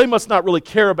 well, they must not really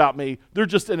care about me. They're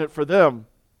just in it for them.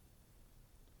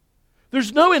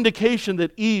 There's no indication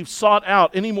that Eve sought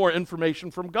out any more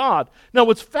information from God. Now,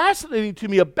 what's fascinating to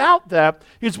me about that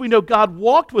is we know God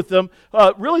walked with them.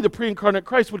 Really, the pre-incarnate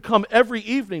Christ would come every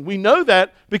evening. We know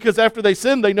that because after they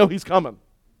sinned, they know he's coming.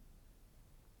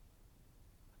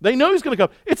 They know he's going to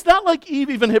come. It's not like Eve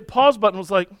even hit pause button and was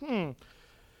like,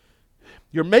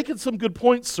 you're making some good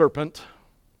points, serpent,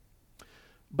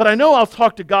 but I know I'll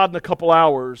talk to God in a couple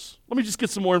hours. Let me just get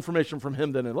some more information from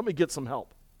him then, and let me get some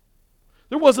help.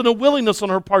 There wasn't a willingness on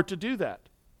her part to do that.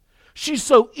 She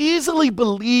so easily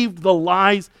believed the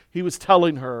lies he was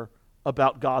telling her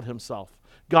about God himself.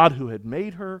 God who had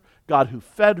made her, God who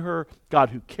fed her,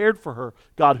 God who cared for her,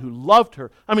 God who loved her.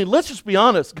 I mean, let's just be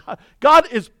honest. God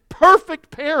is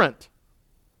perfect parent.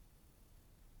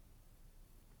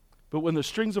 But when the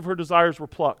strings of her desires were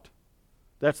plucked,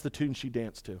 that's the tune she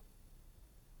danced to.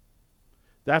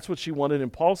 That's what she wanted.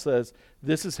 And Paul says,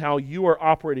 this is how you are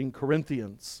operating,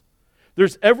 Corinthians.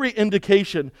 There's every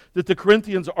indication that the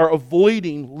Corinthians are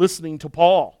avoiding listening to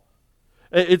Paul.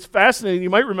 It's fascinating. You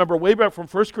might remember way back from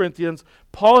 1 Corinthians,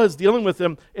 Paul is dealing with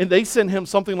them, and they send him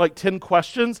something like 10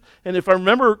 questions. And if I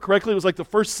remember correctly, it was like the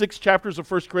first 6 chapters of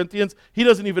 1 Corinthians. He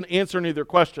doesn't even answer any of their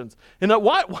questions. And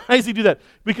why does he do that?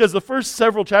 Because the first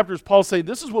several chapters, Paul's saying,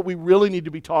 this is what we really need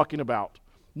to be talking about.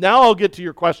 Now I'll get to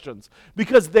your questions.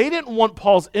 Because they didn't want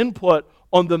Paul's input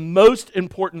on the most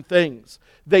important things.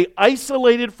 They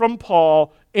isolated from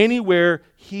Paul anywhere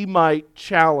he might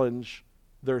challenge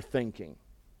their thinking.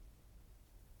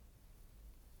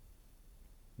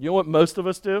 You know what most of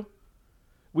us do?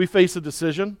 We face a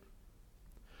decision.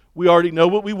 We already know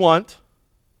what we want.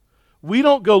 We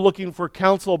don't go looking for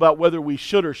counsel about whether we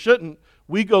should or shouldn't.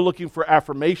 We go looking for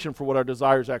affirmation for what our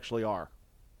desires actually are.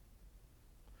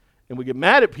 And we get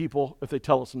mad at people if they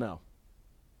tell us no.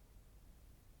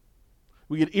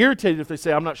 We get irritated if they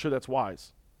say, I'm not sure that's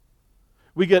wise.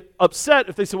 We get upset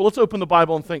if they say, well, let's open the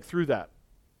Bible and think through that.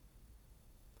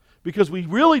 Because we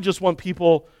really just want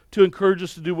people to encourage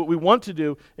us to do what we want to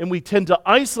do, and we tend to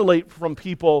isolate from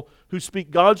people who speak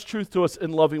God's truth to us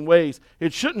in loving ways.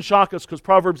 It shouldn't shock us because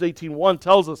Proverbs 18:1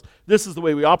 tells us this is the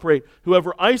way we operate.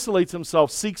 Whoever isolates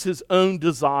himself seeks his own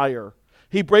desire.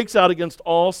 He breaks out against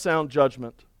all sound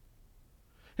judgment.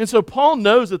 And so Paul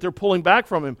knows that they're pulling back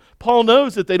from him. Paul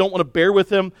knows that they don't want to bear with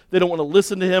him, they don't want to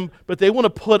listen to him, but they want to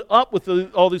put up with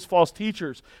all these false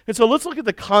teachers. And so let's look at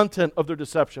the content of their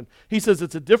deception. He says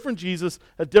it's a different Jesus,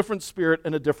 a different spirit,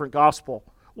 and a different gospel.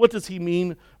 What does he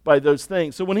mean by those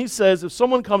things? So when he says, if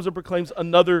someone comes and proclaims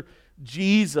another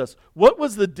Jesus, what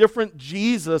was the different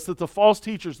Jesus that the false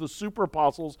teachers, the super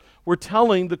apostles, were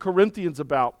telling the Corinthians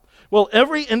about? Well,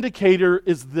 every indicator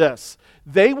is this.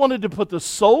 They wanted to put the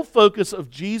sole focus of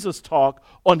Jesus' talk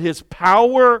on his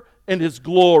power and his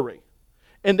glory.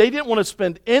 And they didn't want to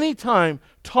spend any time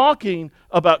talking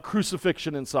about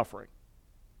crucifixion and suffering.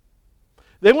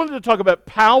 They wanted to talk about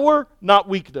power, not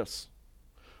weakness.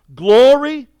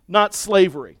 Glory, not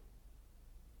slavery.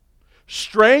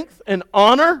 Strength and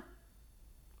honor,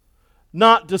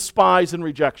 not despise and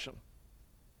rejection.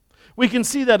 We can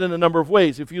see that in a number of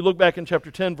ways. If you look back in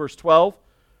chapter 10, verse 12,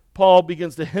 Paul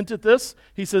begins to hint at this.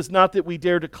 He says, not that we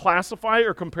dare to classify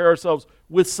or compare ourselves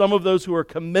with some of those who are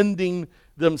commending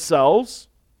themselves,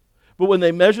 but when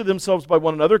they measure themselves by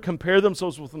one another, compare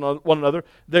themselves with one another,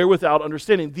 they're without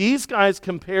understanding. These guys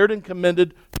compared and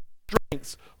commended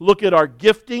strengths. Look at our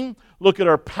gifting, look at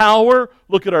our power,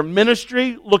 look at our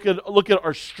ministry, look at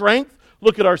our strength,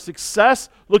 look at our success,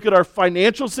 look at our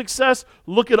financial success,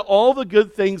 look at all the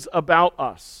good things about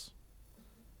us.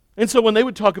 And so when they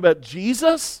would talk about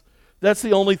Jesus, that's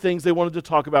the only things they wanted to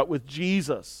talk about with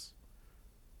Jesus.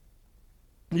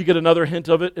 You get another hint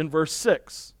of it in verse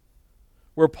 6,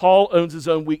 where Paul owns his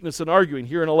own weakness in arguing.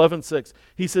 Here in 11:6,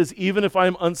 he says, even if I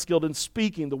am unskilled in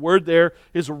speaking, the word there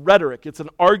is rhetoric. It's an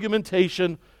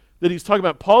argumentation that he's talking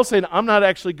about. Paul's saying, I'm not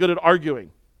actually good at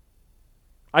arguing.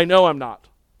 I know I'm not.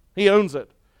 He owns it.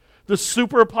 The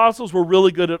super apostles were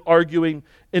really good at arguing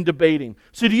and debating.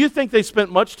 So do you think they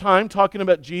spent much time talking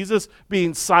about Jesus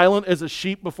being silent as a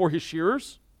sheep before his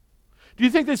shearers? Do you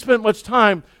think they spent much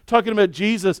time talking about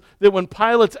Jesus that when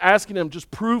Pilate's asking him, just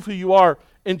prove who you are,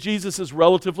 and Jesus is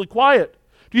relatively quiet?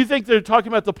 Do you think they're talking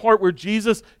about the part where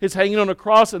Jesus is hanging on a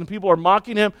cross and people are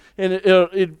mocking him, and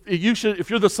you should, if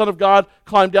you're the Son of God,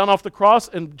 climb down off the cross,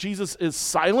 and Jesus is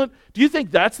silent? Do you think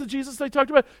that's the Jesus they talked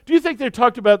about? Do you think they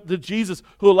talked about the Jesus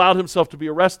who allowed himself to be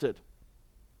arrested?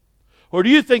 Or do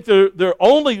you think their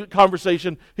only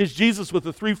conversation is Jesus with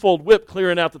the threefold whip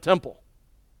clearing out the temple?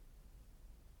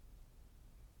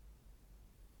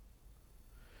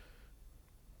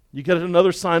 You get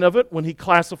another sign of it when he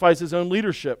classifies his own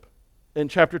leadership. In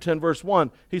chapter 10, verse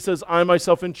 1, he says, I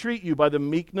myself entreat you by the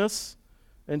meekness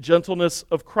and gentleness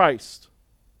of Christ.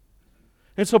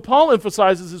 And so Paul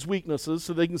emphasizes his weaknesses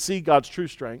so they can see God's true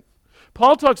strength.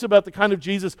 Paul talks about the kind of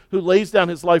Jesus who lays down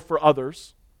his life for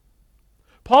others.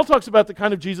 Paul talks about the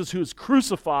kind of Jesus who is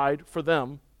crucified for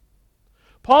them.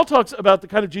 Paul talks about the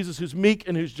kind of Jesus who's meek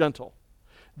and who's gentle.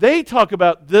 They talk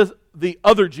about the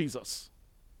other Jesus.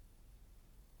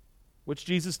 Which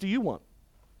Jesus do you want?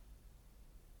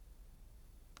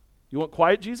 You want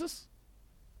quiet Jesus?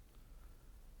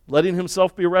 Letting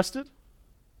himself be arrested? Is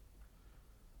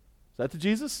that the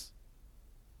Jesus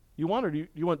you want? Or do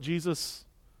you want Jesus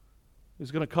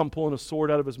who's going to come pulling a sword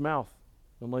out of his mouth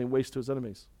and laying waste to his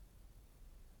enemies?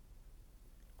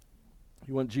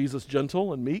 You want Jesus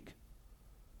gentle and meek,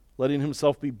 letting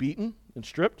himself be beaten and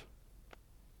stripped?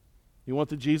 You want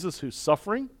the Jesus who's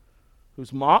suffering,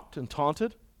 who's mocked and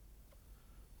taunted?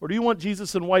 Or do you want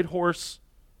Jesus on white horse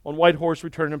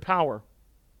returning in power?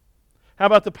 How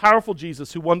about the powerful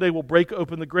Jesus who one day will break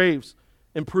open the graves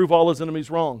and prove all his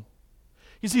enemies wrong?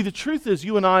 You see, the truth is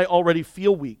you and I already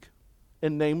feel weak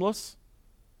and nameless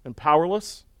and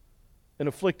powerless and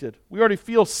afflicted. We already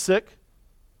feel sick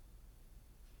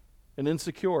and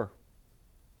insecure.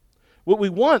 What we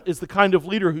want is the kind of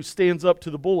leader who stands up to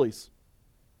the bullies,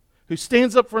 who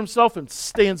stands up for himself and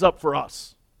stands up for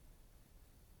us.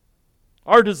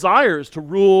 Our desire is to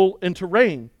rule and to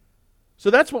reign.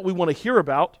 So that's what we want to hear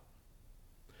about.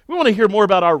 We want to hear more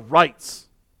about our rights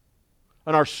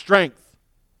and our strength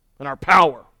and our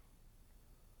power.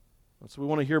 So we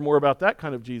want to hear more about that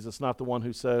kind of Jesus, not the one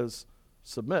who says,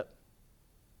 submit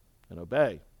and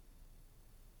obey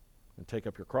and take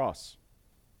up your cross.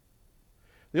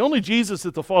 The only Jesus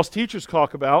that the false teachers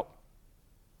talk about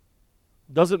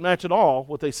doesn't match at all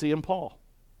what they see in Paul.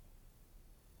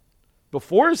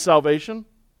 Before his salvation,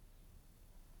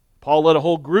 Paul led a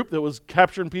whole group that was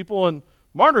capturing people and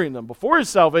martyring them. Before his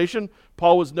salvation,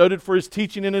 Paul was noted for his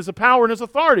teaching and his power and his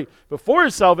authority. Before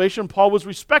his salvation, Paul was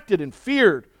respected and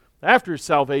feared. After his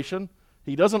salvation,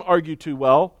 he doesn't argue too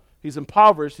well. He's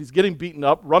impoverished. He's getting beaten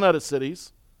up, run out of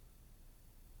cities.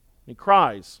 He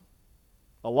cries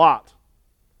a lot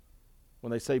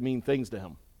when they say mean things to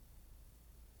him.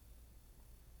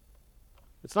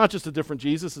 It's not just a different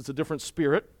Jesus, it's a different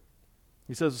spirit.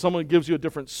 He says if someone gives you a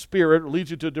different spirit or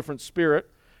leads you to a different spirit.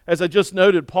 As I just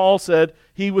noted, Paul said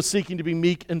he was seeking to be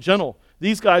meek and gentle.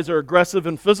 These guys are aggressive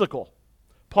and physical.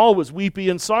 Paul was weepy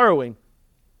and sorrowing.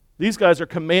 These guys are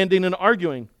commanding and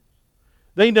arguing.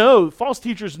 They know, false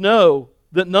teachers know,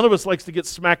 that none of us likes to get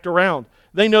smacked around.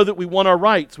 They know that we want our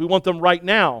rights. We want them right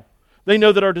now. They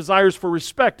know that our desires for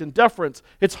respect and deference,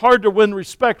 it's hard to win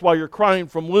respect while you're crying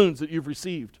from wounds that you've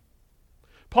received.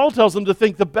 Paul tells them to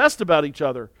think the best about each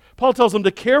other. Paul tells them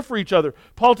to care for each other.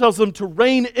 Paul tells them to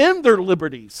rein in their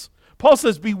liberties. Paul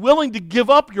says, be willing to give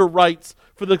up your rights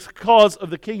for the cause of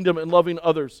the kingdom and loving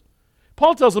others.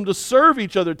 Paul tells them to serve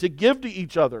each other, to give to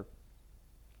each other.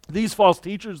 These false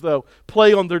teachers, though,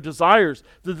 play on their desires,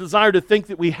 the desire to think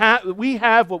that we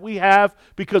have what we have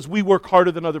because we work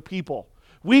harder than other people.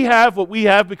 We have what we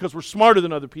have because we're smarter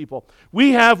than other people.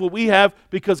 We have what we have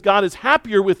because God is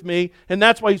happier with me, and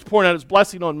that's why he's pouring out his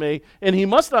blessing on me, and he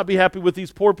must not be happy with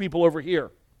these poor people over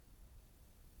here.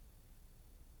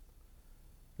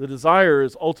 The desire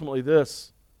is ultimately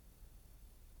this,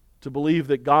 to believe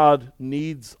that God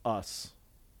needs us.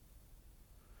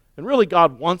 And really,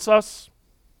 God wants us.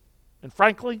 And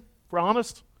frankly, if we're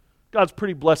honest, God's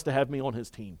pretty blessed to have me on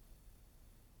his team.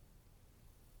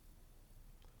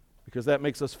 Because that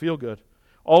makes us feel good.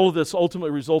 All of this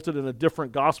ultimately resulted in a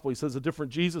different gospel. He says a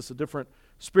different Jesus, a different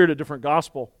spirit, a different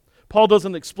gospel. Paul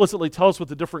doesn't explicitly tell us what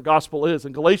the different gospel is.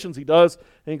 In Galatians, he does.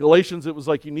 In Galatians, it was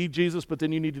like you need Jesus, but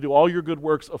then you need to do all your good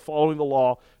works of following the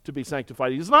law to be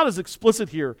sanctified. He's not as explicit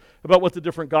here about what the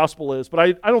different gospel is, but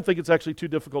I don't think it's actually too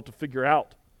difficult to figure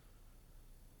out.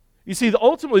 You see,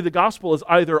 ultimately the gospel is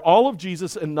either all of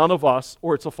Jesus and none of us,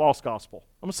 or it's a false gospel.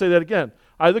 I'm going to say that again.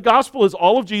 Either the gospel is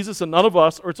all of Jesus and none of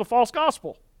us, or it's a false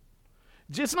gospel.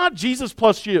 It's not Jesus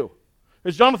plus you.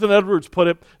 As Jonathan Edwards put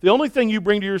it, the only thing you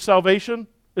bring to your salvation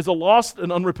is a lost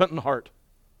and unrepentant heart.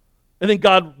 And then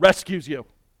God rescues you.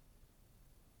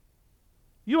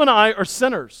 You and I are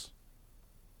sinners.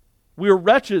 We are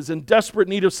wretches in desperate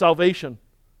need of salvation.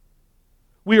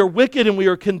 We are wicked and we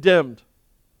are condemned.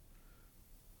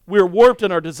 We are warped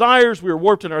in our desires. We are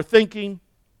warped in our thinking.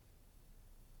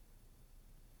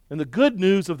 And the good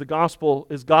news of the gospel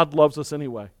is God loves us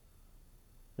anyway.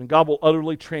 And God will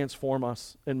utterly transform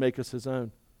us and make us his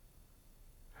own.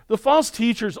 The false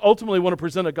teachers ultimately want to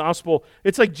present a gospel.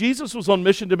 It's like Jesus was on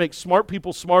mission to make smart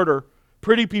people smarter,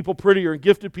 pretty people prettier, and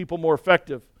gifted people more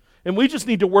effective. And we just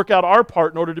need to work out our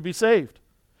part in order to be saved.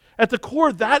 At the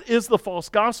core, that is the false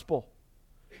gospel.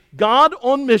 God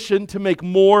on mission to make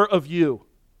more of you.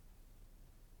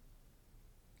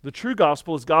 The true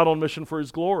gospel is God on mission for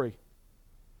his glory.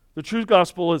 The true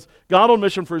gospel is God on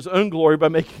mission for his own glory by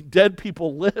making dead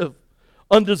people live,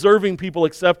 undeserving people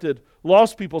accepted,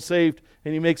 lost people saved,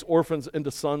 and he makes orphans into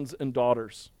sons and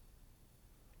daughters.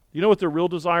 You know what their real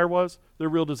desire was? Their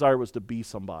real desire was to be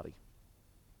somebody.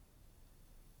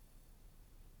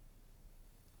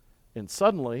 And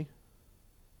suddenly,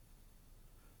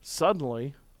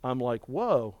 I'm like,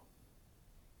 whoa,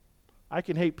 I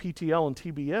can hate PTL and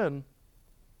TBN,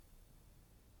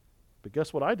 but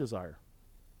guess what I desire?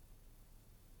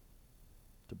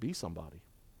 To be somebody.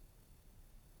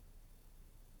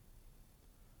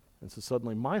 And so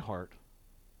suddenly my heart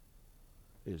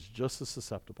is just as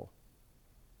susceptible.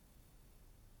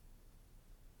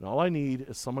 And all I need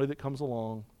is somebody that comes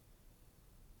along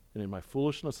and in my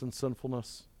foolishness and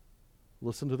sinfulness,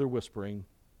 listen to their whispering,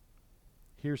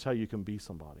 here's how you can be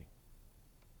somebody.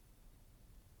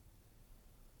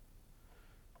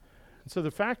 And so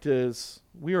the fact is,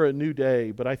 we are a new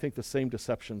day, but I think the same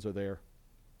deceptions are there.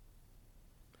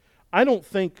 I don't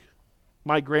think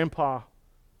my grandpa,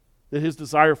 that his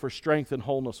desire for strength and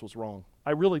wholeness was wrong.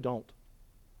 I really don't.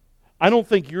 I don't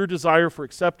think your desire for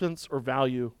acceptance or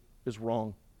value is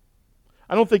wrong.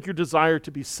 I don't think your desire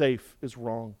to be safe is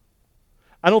wrong.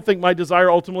 I don't think my desire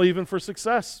ultimately even for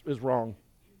success is wrong.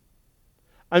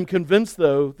 I'm convinced,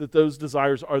 though, that those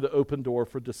desires are the open door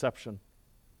for deception.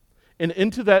 And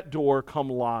into that door come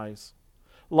lies.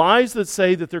 Lies that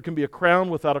say that there can be a crown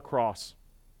without a cross.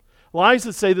 Lies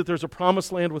that say that there's a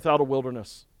promised land without a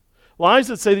wilderness. Lies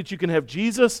that say that you can have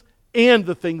Jesus and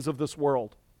the things of this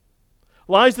world.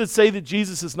 Lies that say that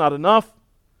Jesus is not enough,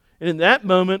 and in that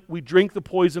moment we drink the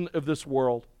poison of this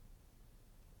world.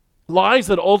 Lies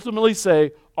that ultimately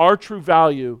say our true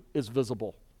value is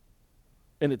visible,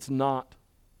 and it's not.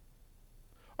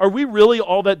 Are we really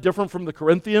all that different from the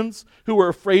Corinthians who were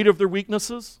afraid of their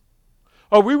weaknesses?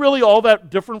 Are we really all that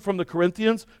different from the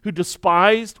Corinthians who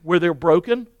despised where they're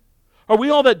broken? Are we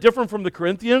all that different from the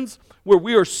Corinthians where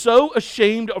we are so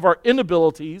ashamed of our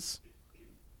inabilities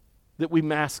that we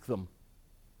mask them?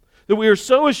 That we are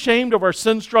so ashamed of our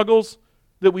sin struggles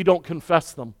that we don't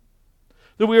confess them.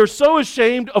 That we are so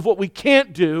ashamed of what we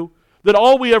can't do that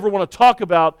all we ever want to talk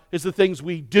about is the things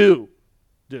we do.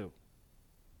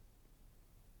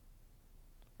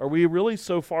 Are we really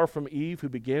so far from Eve, who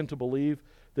began to believe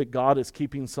that God is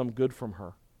keeping some good from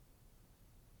her?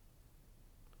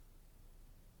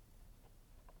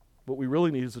 What we really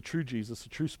need is a true Jesus, a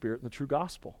true Spirit, and the true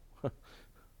gospel.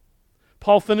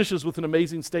 Paul finishes with an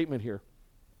amazing statement here.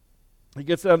 He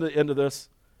gets down to the end of this.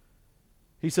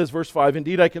 He says, verse 5,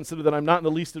 "Indeed, I consider that I'm not in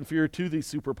the least inferior to these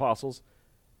super apostles.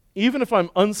 Even if I'm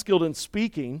unskilled in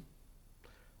speaking,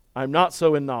 I'm not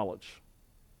so in knowledge.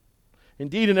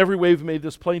 Indeed, in every way we've made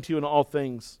this plain to you in all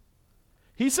things."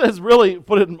 He says, really,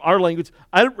 put it in our language,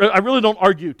 I really don't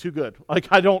argue too good. Like,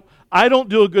 I don't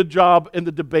do a good job in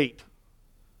the debate.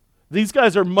 These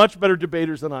guys are much better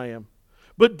debaters than I am.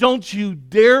 But don't you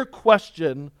dare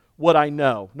question what I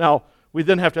know. Now, we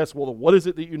then have to ask, well, what is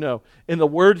it that you know? And the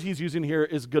word he's using here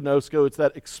is gnosko. It's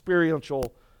that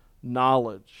experiential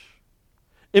knowledge.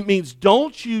 It means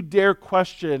don't you dare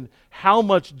question how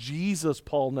much Jesus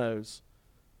Paul knows,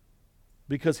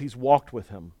 because he's walked with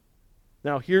him.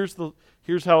 Now, here's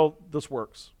how this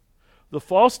works. The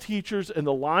false teachers and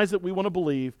the lies that we want to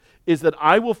believe is that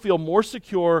I will feel more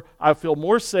secure, I feel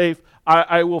more safe,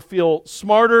 I will feel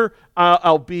smarter,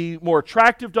 I'll be more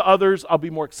attractive to others, I'll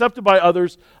be more accepted by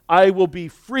others, I will be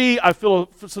free, I feel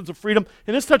a sense of freedom.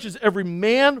 And this touches every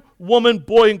man, woman,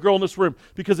 boy, and girl in this room,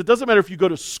 because it doesn't matter if you go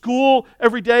to school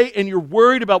every day and you're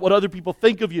worried about what other people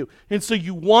think of you. And so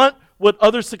you want what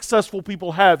other successful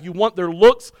people have. You want their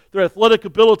looks, their athletic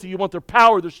ability, you want their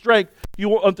power, their strength, you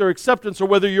want their acceptance, or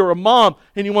whether you're a mom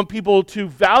and you want people to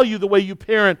value the way you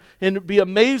parent and be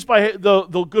amazed by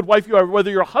the good wife you are,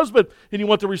 whether you're a husband and you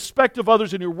want the respect of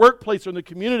others in your workplace or in the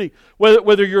community,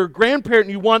 whether you're a grandparent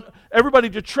and you want everybody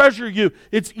to treasure you.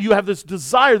 You have this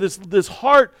desire, this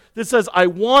heart that says, I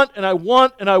want and I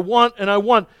want and I want and I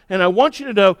want. And I want you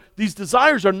to know these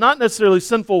desires are not necessarily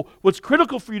sinful. What's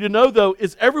critical for you to know, though,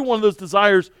 is every one of those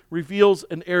desires reveals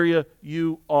an area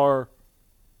you are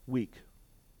weak.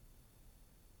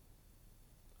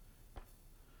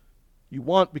 You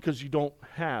want because you don't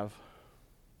have.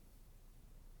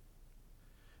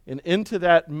 And into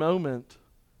that moment,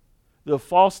 the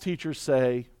false teachers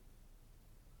say,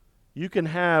 you can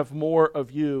have more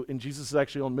of you, and Jesus is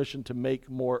actually on mission to make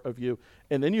more of you.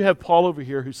 And then you have Paul over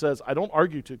here who says, I don't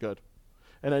argue too good.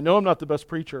 And I know I'm not the best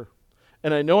preacher.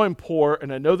 And I know I'm poor,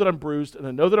 and I know that I'm bruised, and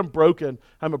I know that I'm broken.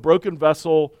 I'm a broken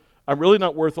vessel. I'm really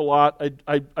not worth a lot.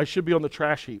 I should be on the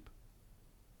trash heap.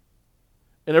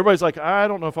 And everybody's like, I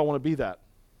don't know if I want to be that.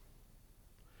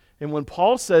 And when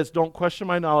Paul says, don't question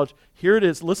my knowledge, here it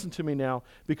is, listen to me now,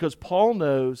 because Paul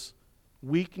knows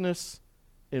weakness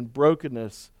and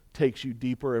brokenness takes you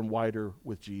deeper and wider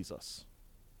with Jesus.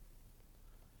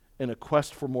 And a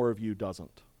quest for more of you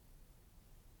doesn't.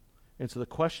 And so the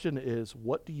question is,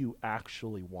 what do you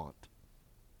actually want?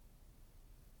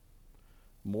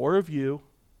 More of you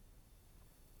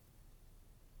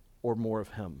or more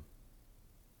of him?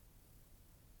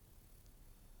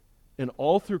 And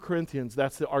all through Corinthians,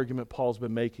 that's the argument Paul's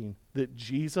been making, that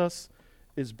Jesus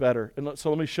is better. And so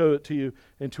let me show it to you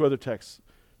in two other texts.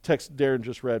 Text Darren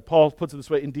just read. Paul puts it this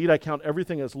way, indeed I count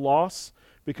everything as loss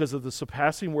because of the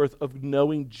surpassing worth of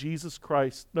knowing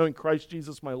Christ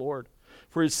Jesus my Lord.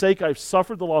 For his sake I've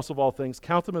suffered the loss of all things,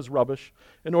 count them as rubbish,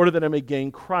 in order that I may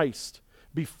gain Christ,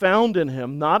 be found in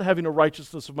him, not having a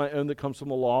righteousness of my own that comes from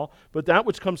the law, but that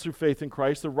which comes through faith in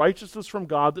Christ, the righteousness from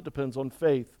God that depends on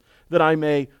faith, that I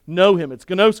may know him. It's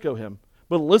gnosko him.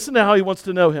 But listen to how he wants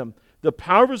to know him. The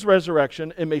power of his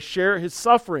resurrection, and may share his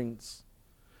sufferings,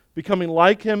 becoming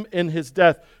like him in his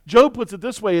death. Job puts it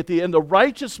this way at the end, the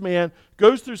righteous man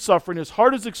goes through suffering, his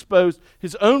heart is exposed,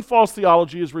 his own false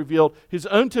theology is revealed, his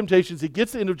own temptations. He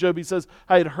gets to the end of Job, he says,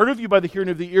 I had heard of you by the hearing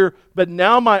of the ear, but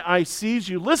now my eye sees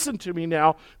you. Listen to me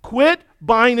now. Quit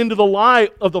buying into the lie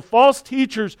of the false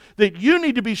teachers that you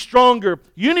need to be stronger,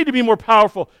 you need to be more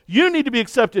powerful, you need to be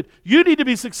accepted, you need to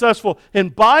be successful,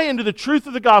 and buy into the truth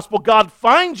of the gospel. God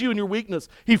finds you in your weakness.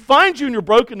 He finds you in your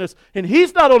brokenness, and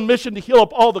he's not on mission to heal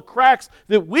up all the cracks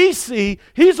that we see.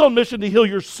 He's on mission to heal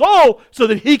your soul so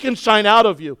that he can shine out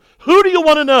of you. Who do you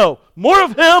want to know? More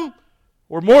of him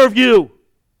or more of you?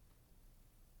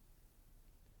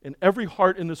 In every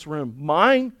heart in this room,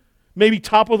 mine may be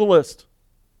top of the list,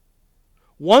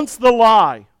 wants the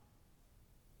lie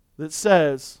that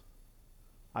says,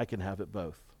 I can have it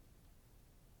both.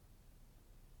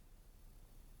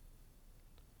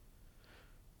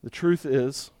 The truth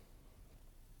is,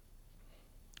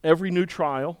 every new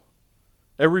trial,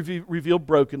 every revealed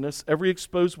brokenness, every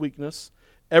exposed weakness,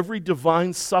 Every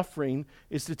divine suffering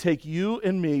is to take you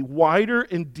and me wider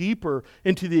and deeper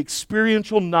into the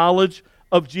experiential knowledge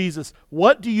of Jesus.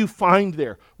 What do you find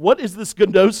there? What is this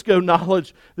gnosko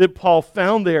knowledge that Paul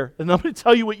found there? And I'm going to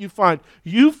tell you what you find.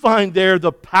 You find there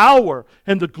the power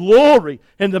and the glory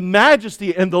and the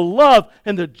majesty and the love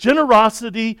and the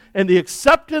generosity and the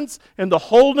acceptance and the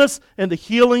wholeness and the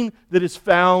healing that is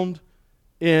found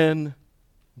in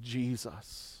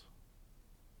Jesus.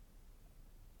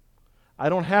 I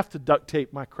don't have to duct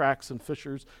tape my cracks and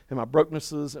fissures and my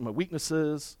brokennesses and my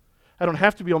weaknesses. I don't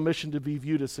have to be on mission to be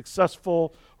viewed as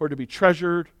successful or to be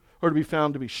treasured or to be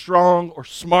found to be strong or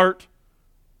smart,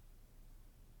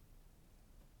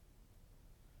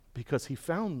 because he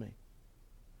found me.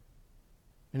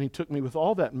 And he took me with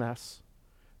all that mess,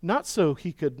 not so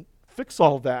he could fix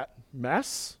all that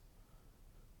mess,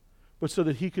 but so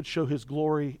that he could show his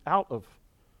glory out of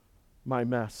my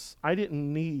mess. I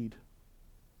didn't need.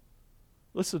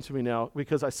 Listen to me now,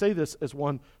 because I say this as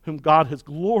one whom God has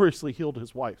gloriously healed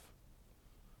his wife.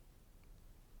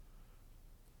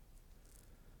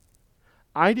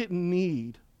 I didn't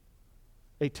need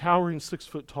a towering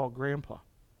 6-foot-tall grandpa,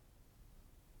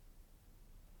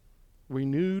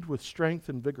 renewed with strength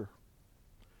and vigor.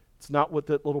 It's not what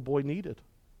that little boy needed.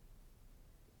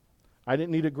 I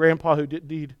didn't need a grandpa who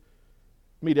didn't need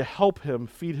me to help him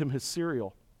feed him his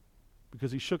cereal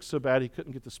because he shook so bad he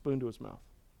couldn't get the spoon to his mouth.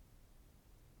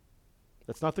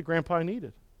 That's not the grandpa I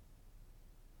needed.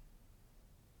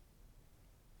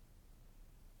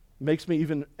 It makes me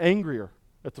even angrier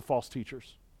at the false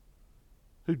teachers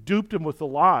who duped him with the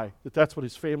lie that that's what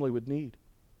his family would need.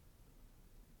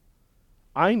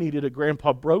 I needed a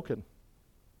grandpa broken.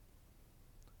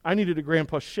 I needed a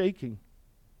grandpa shaking.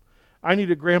 I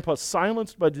needed a grandpa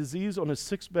silenced by disease on his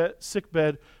sick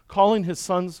bed, calling his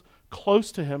sons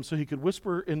close to him so he could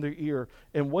whisper in their ear.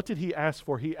 And what did he ask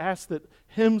for? He asked that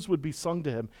hymns would be sung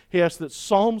to him. He asked that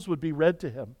psalms would be read to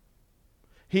him.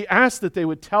 He asked that they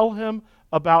would tell him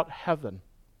about heaven,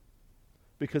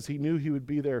 because he knew he would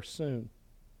be there soon.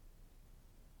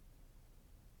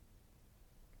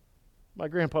 My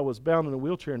grandpa was bound in a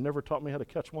wheelchair and never taught me how to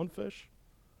catch one fish,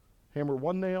 hammer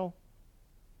one nail,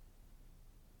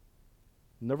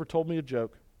 never told me a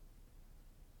joke.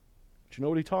 But you know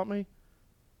what he taught me?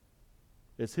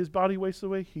 As his body wasted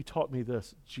away, he taught me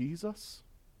this: Jesus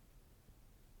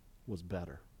was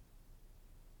better.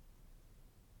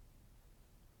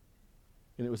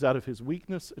 And it was out of his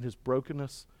weakness and his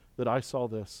brokenness that I saw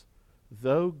this.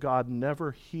 Though God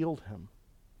never healed him,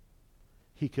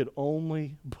 he could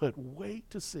only but wait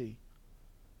to see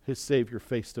his Savior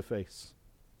face to face.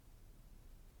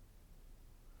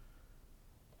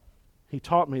 He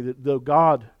taught me that though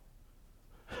God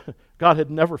had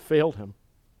never failed him,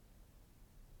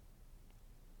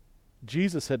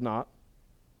 Jesus had not.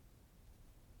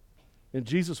 And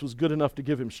Jesus was good enough to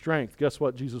give him strength. Guess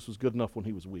what? Jesus was good enough when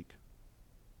he was weak.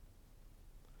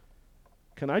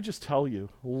 Can I just tell you,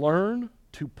 learn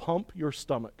to pump your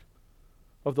stomach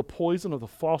of the poison of the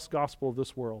false gospel of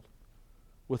this world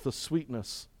with the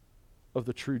sweetness of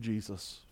the true Jesus.